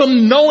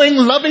 awesome, knowing,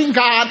 loving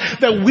God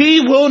that we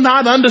will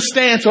not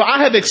understand. So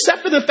I have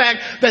accepted the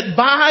fact that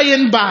by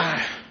and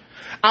by,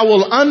 I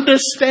will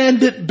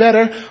understand it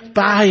better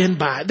by and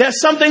by. There's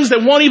some things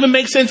that won't even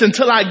make sense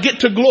until I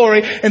get to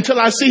glory, until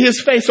I see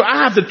his face. So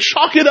I have to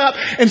chalk it up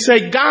and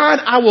say, God,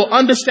 I will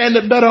understand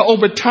it better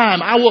over time.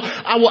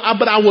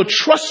 But I will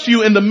trust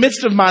you in the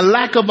midst of my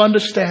lack of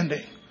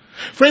understanding.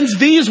 Friends,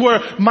 these were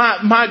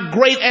my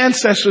great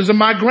ancestors and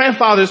my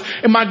grandfathers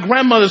and my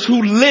grandmothers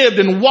who lived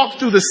and walked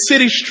through the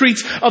city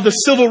streets of the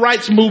civil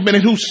rights movement,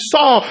 and who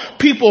saw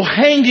people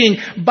hanging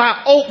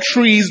by oak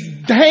trees,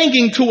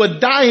 hanging to a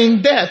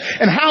dying death,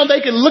 and how they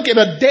could look at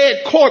a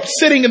dead corpse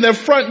sitting in their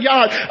front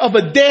yard of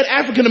a dead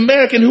African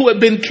American who had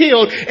been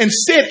killed, and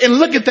sit and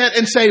look at that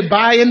and say,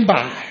 by and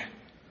by,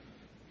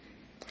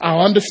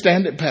 I'll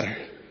understand it better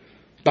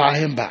by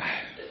and by.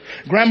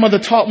 Grandmother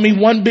taught me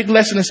one big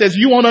lesson and says,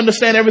 you won't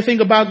understand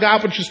everything about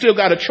God, but you still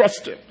got to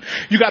trust him.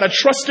 You got to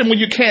trust him when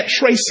you can't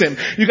trace him.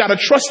 You got to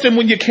trust him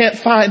when you can't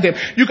find him.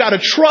 You got to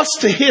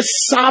trust his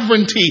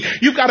sovereignty.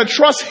 You got to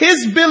trust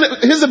his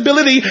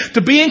ability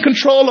to be in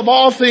control of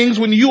all things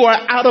when you are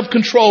out of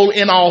control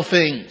in all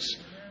things.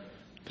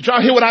 Did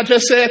y'all hear what I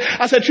just said?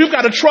 I said, you've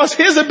got to trust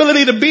his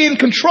ability to be in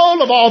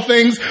control of all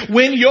things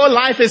when your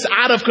life is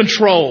out of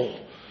control.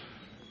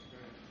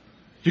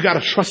 You got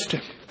to trust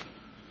him.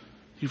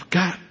 You've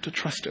got to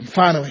trust him.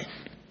 Finally,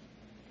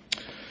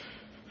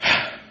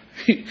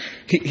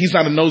 he's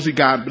not a nosy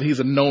God, but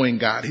he's a knowing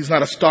God. He's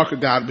not a stalker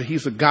God, but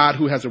he's a God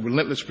who has a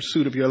relentless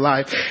pursuit of your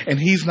life. And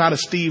he's not a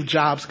Steve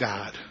Jobs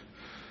God,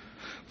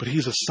 but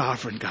he's a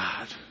sovereign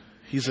God.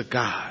 He's a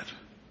God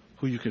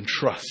who you can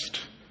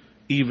trust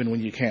even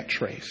when you can't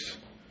trace.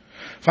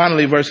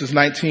 Finally, verses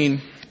 19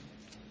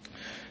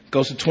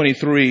 goes to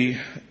 23.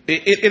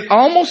 It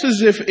almost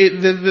as if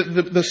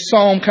the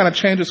psalm kind of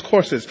changes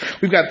courses.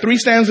 We've got 3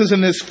 stanzas,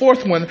 and this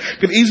fourth one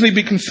could easily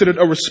be considered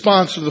a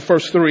response to the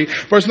first 3.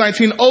 Verse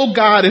 19, oh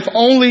God, if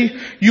only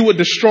you would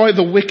destroy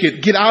the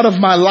wicked. Get out of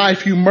my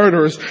life, you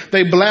murderers.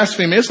 They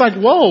blaspheme. It's like,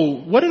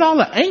 whoa, where did all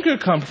the anger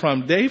come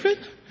from, David?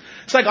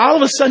 It's like all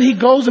of a sudden he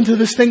goes into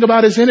this thing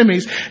about his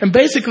enemies, and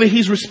basically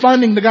he's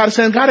responding to God,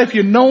 saying, God, if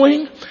you're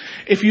knowing,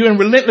 if you're in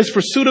relentless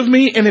pursuit of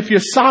me, and if you're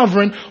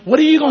sovereign, what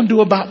are you going to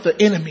do about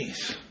the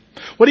enemies?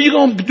 What are you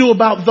going to do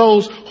about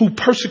those who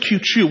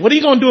persecute you? What are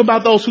you going to do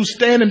about those who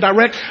stand in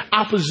direct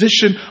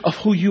opposition of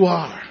who you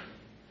are?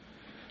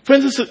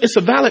 Friends, it's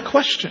a valid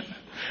question.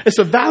 It's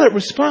a valid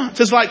response.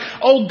 It's like,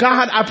 oh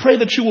God, I pray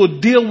that you will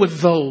deal with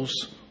those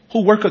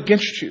who work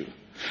against you.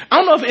 I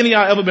don't know if any of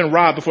y'all ever been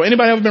robbed before.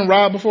 Anybody ever been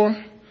robbed before?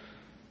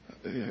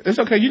 It's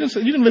okay. You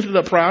can lift it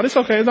up proud. It's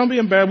okay. Don't be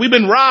embarrassed. We've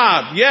been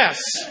robbed. Yes.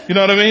 You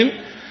know what I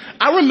mean?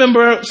 I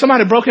remember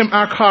somebody broke in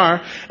our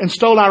car and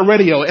stole our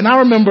radio. And I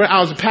remember I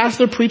was a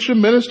pastor, preacher,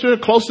 minister,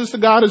 closest to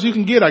God as you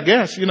can get, I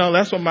guess. You know,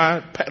 that's what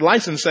my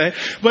license say.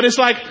 But it's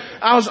like,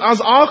 I was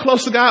all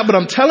close to God. But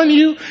I'm telling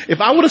you, if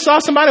I would have saw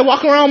somebody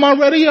walking around my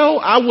radio,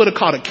 I would have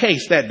caught a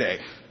case that day.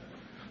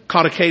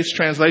 Caught a case,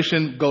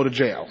 translation, go to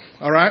jail.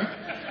 All right?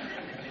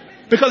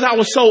 Because I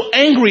was so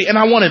angry and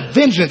I wanted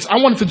vengeance. I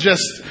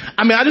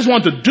just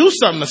wanted to do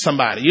something to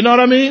somebody. You know what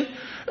I mean?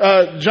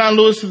 John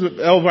Lewis is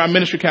over our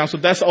ministry council.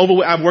 That's over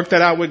with. I've worked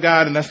that out with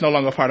God, and that's no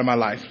longer a part of my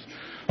life.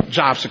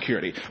 Job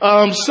security.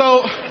 But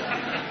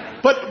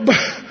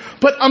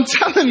I'm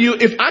telling you,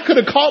 if I could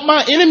have caught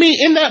my enemy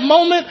in that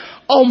moment,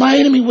 my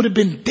enemy would have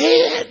been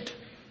dead.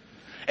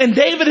 And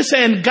David is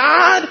saying,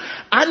 God,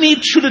 I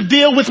need you to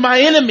deal with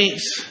my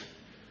enemies.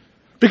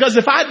 Because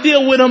if I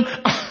deal with them,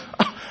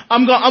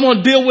 I'm going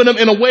to deal with them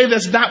in a way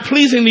that's not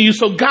pleasing to you.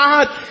 So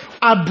God,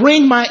 I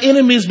bring my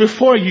enemies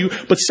before you.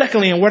 But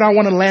secondly, and where I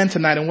want to land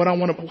tonight and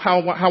how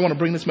I want to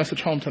bring this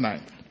message home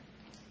tonight.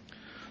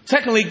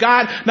 Secondly,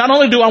 God, not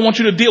only do I want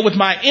you to deal with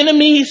my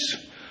enemies,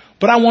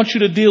 but I want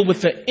you to deal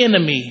with the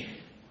enemy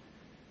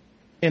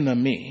in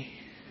me.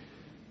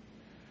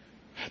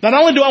 Not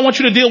only do I want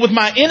you to deal with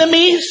my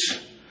enemies,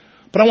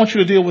 but I want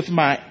you to deal with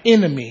my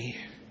enemy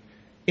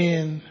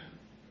in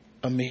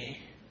me.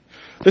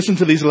 Listen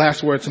to these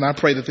last words, and I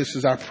pray that this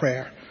is our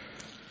prayer.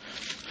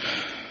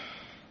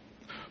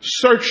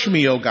 Search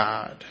me, O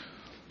God,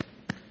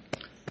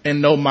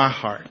 and know my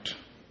heart.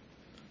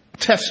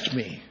 Test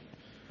me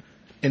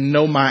and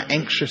know my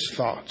anxious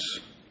thoughts.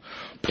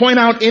 Point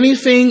out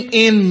anything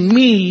in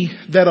me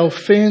that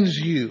offends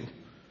you,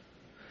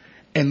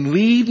 and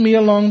lead me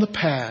along the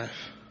path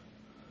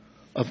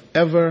of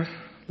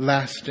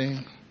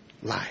everlasting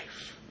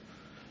life.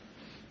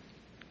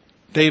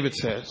 David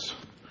says,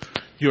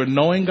 you're a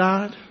knowing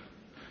God.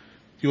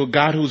 You're a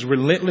God who's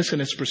relentless in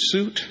his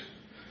pursuit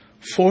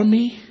for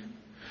me.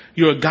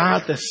 You're a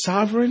God that's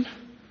sovereign.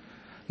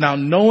 Now,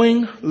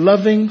 knowing,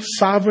 loving,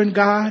 sovereign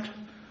God,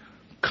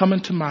 come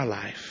into my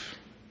life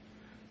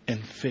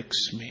and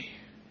fix me.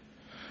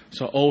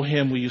 So, oh,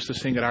 hymn we used to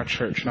sing at our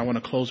church, and I want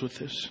to close with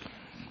this.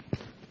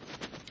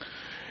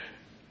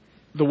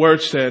 The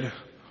word said,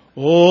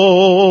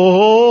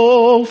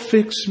 oh,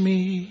 fix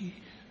me.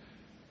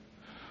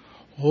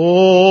 Oh,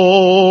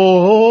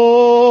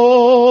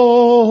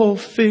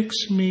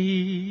 fix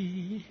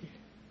me.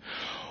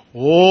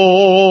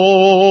 Oh,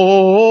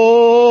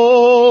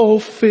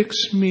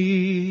 fix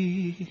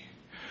me.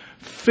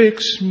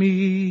 Fix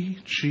me,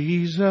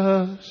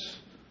 Jesus.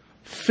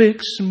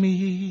 Fix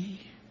me.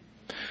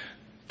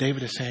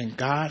 David is saying,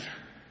 God,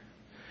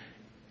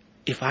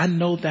 if I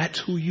know that's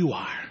who you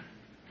are,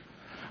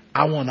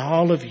 I want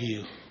all of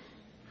you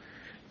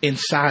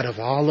inside of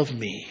all of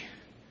me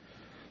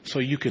so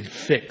you can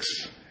fix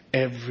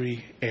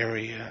every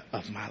area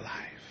of my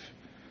life.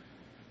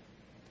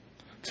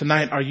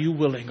 Tonight, are you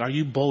willing, are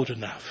you bold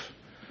enough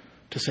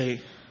to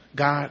say,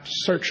 God,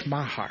 search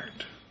my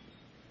heart.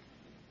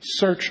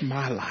 Search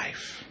my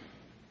life.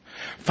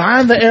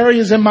 Find the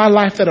areas in my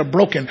life that are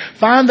broken.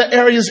 Find the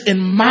areas in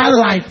my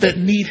life that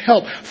need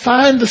help.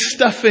 Find the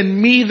stuff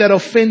in me that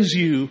offends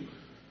you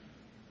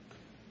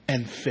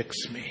and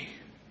fix me.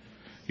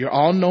 You're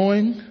all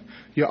knowing,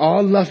 you're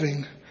all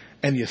loving,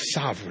 and you're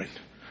sovereign.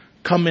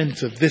 Come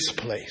into this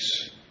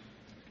place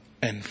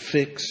and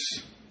fix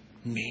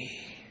me.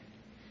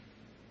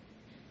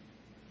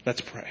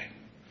 Let's pray.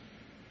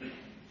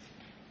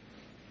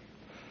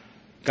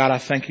 God, I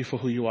thank you for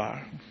who you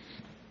are.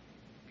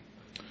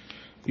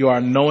 You are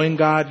a knowing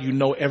God. You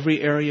know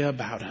every area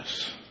about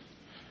us.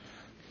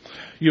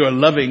 You're a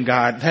loving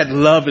God. That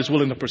love is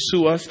willing to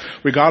pursue us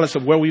regardless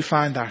of where we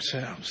find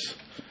ourselves.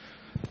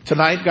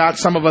 Tonight, God,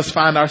 some of us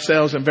find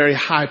ourselves in very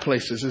high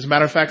places. As a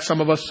matter of fact,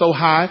 some of us so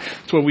high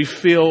to where we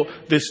feel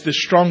this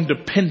strong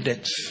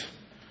dependence.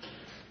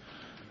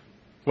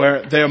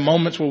 Where there are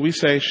moments where we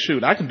say,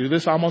 shoot, I can do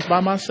this almost by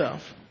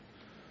myself.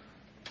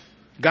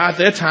 God,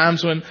 there are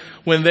times when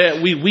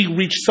we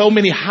reach so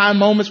many high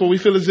moments where we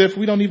feel as if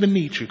we don't even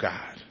need you,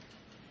 God.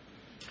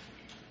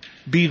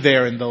 Be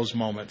there in those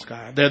moments,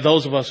 God. There are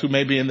those of us who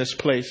may be in this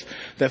place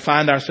that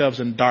find ourselves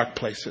in dark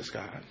places,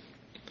 God.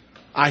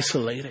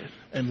 Isolated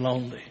and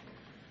lonely.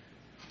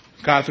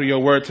 God, through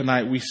your word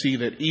tonight, we see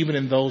that even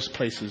in those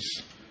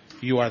places,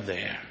 you are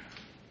there.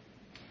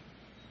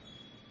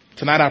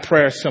 Tonight, our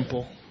prayer is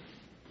simple.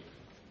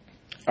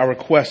 Our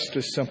request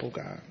is simple,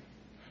 God.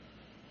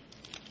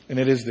 And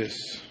it is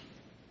this.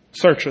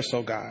 Search us,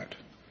 O God.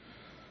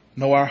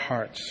 Know our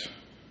hearts.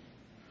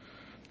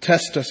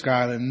 Test us,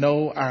 God, and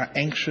know our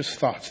anxious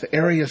thoughts, the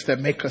areas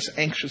that make us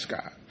anxious,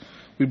 God.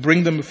 We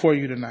bring them before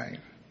you tonight.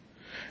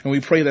 And we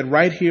pray that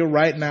right here,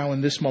 right now,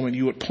 in this moment,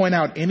 you would point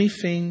out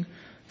anything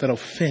that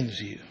offends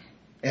you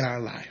in our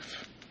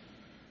life.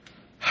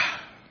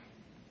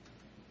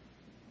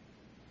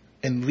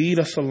 And lead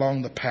us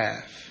along the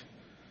path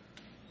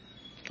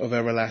of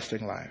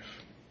everlasting life.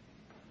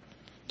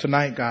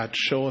 Tonight, God,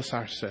 show us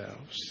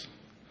ourselves.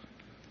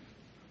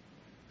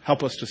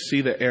 Help us to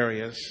see the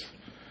areas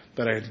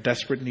that are in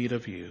desperate need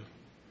of you.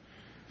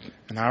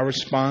 And our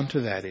response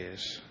to that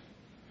is,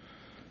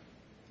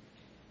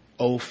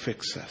 oh,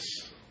 fix us.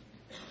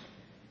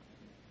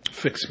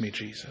 Fix me,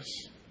 Jesus.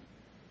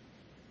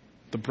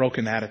 The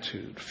broken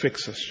attitude,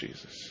 fix us,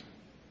 Jesus.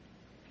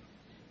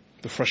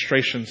 The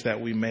frustrations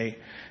that we may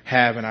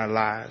have in our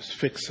lives,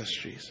 fix us,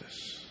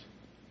 Jesus.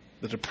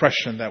 The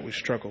depression that we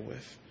struggle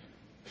with,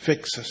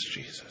 fix us,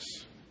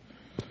 Jesus.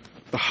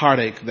 The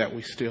heartache that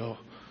we still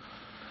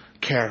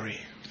carry,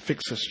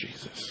 fix us,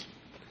 Jesus.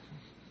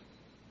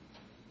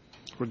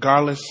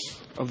 Regardless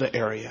of the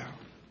area,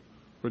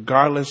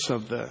 regardless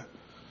of the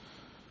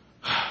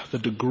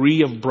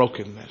degree of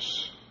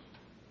brokenness,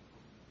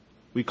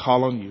 we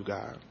call on you,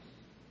 God,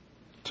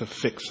 to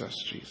fix us,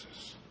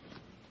 Jesus.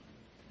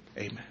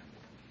 Amen.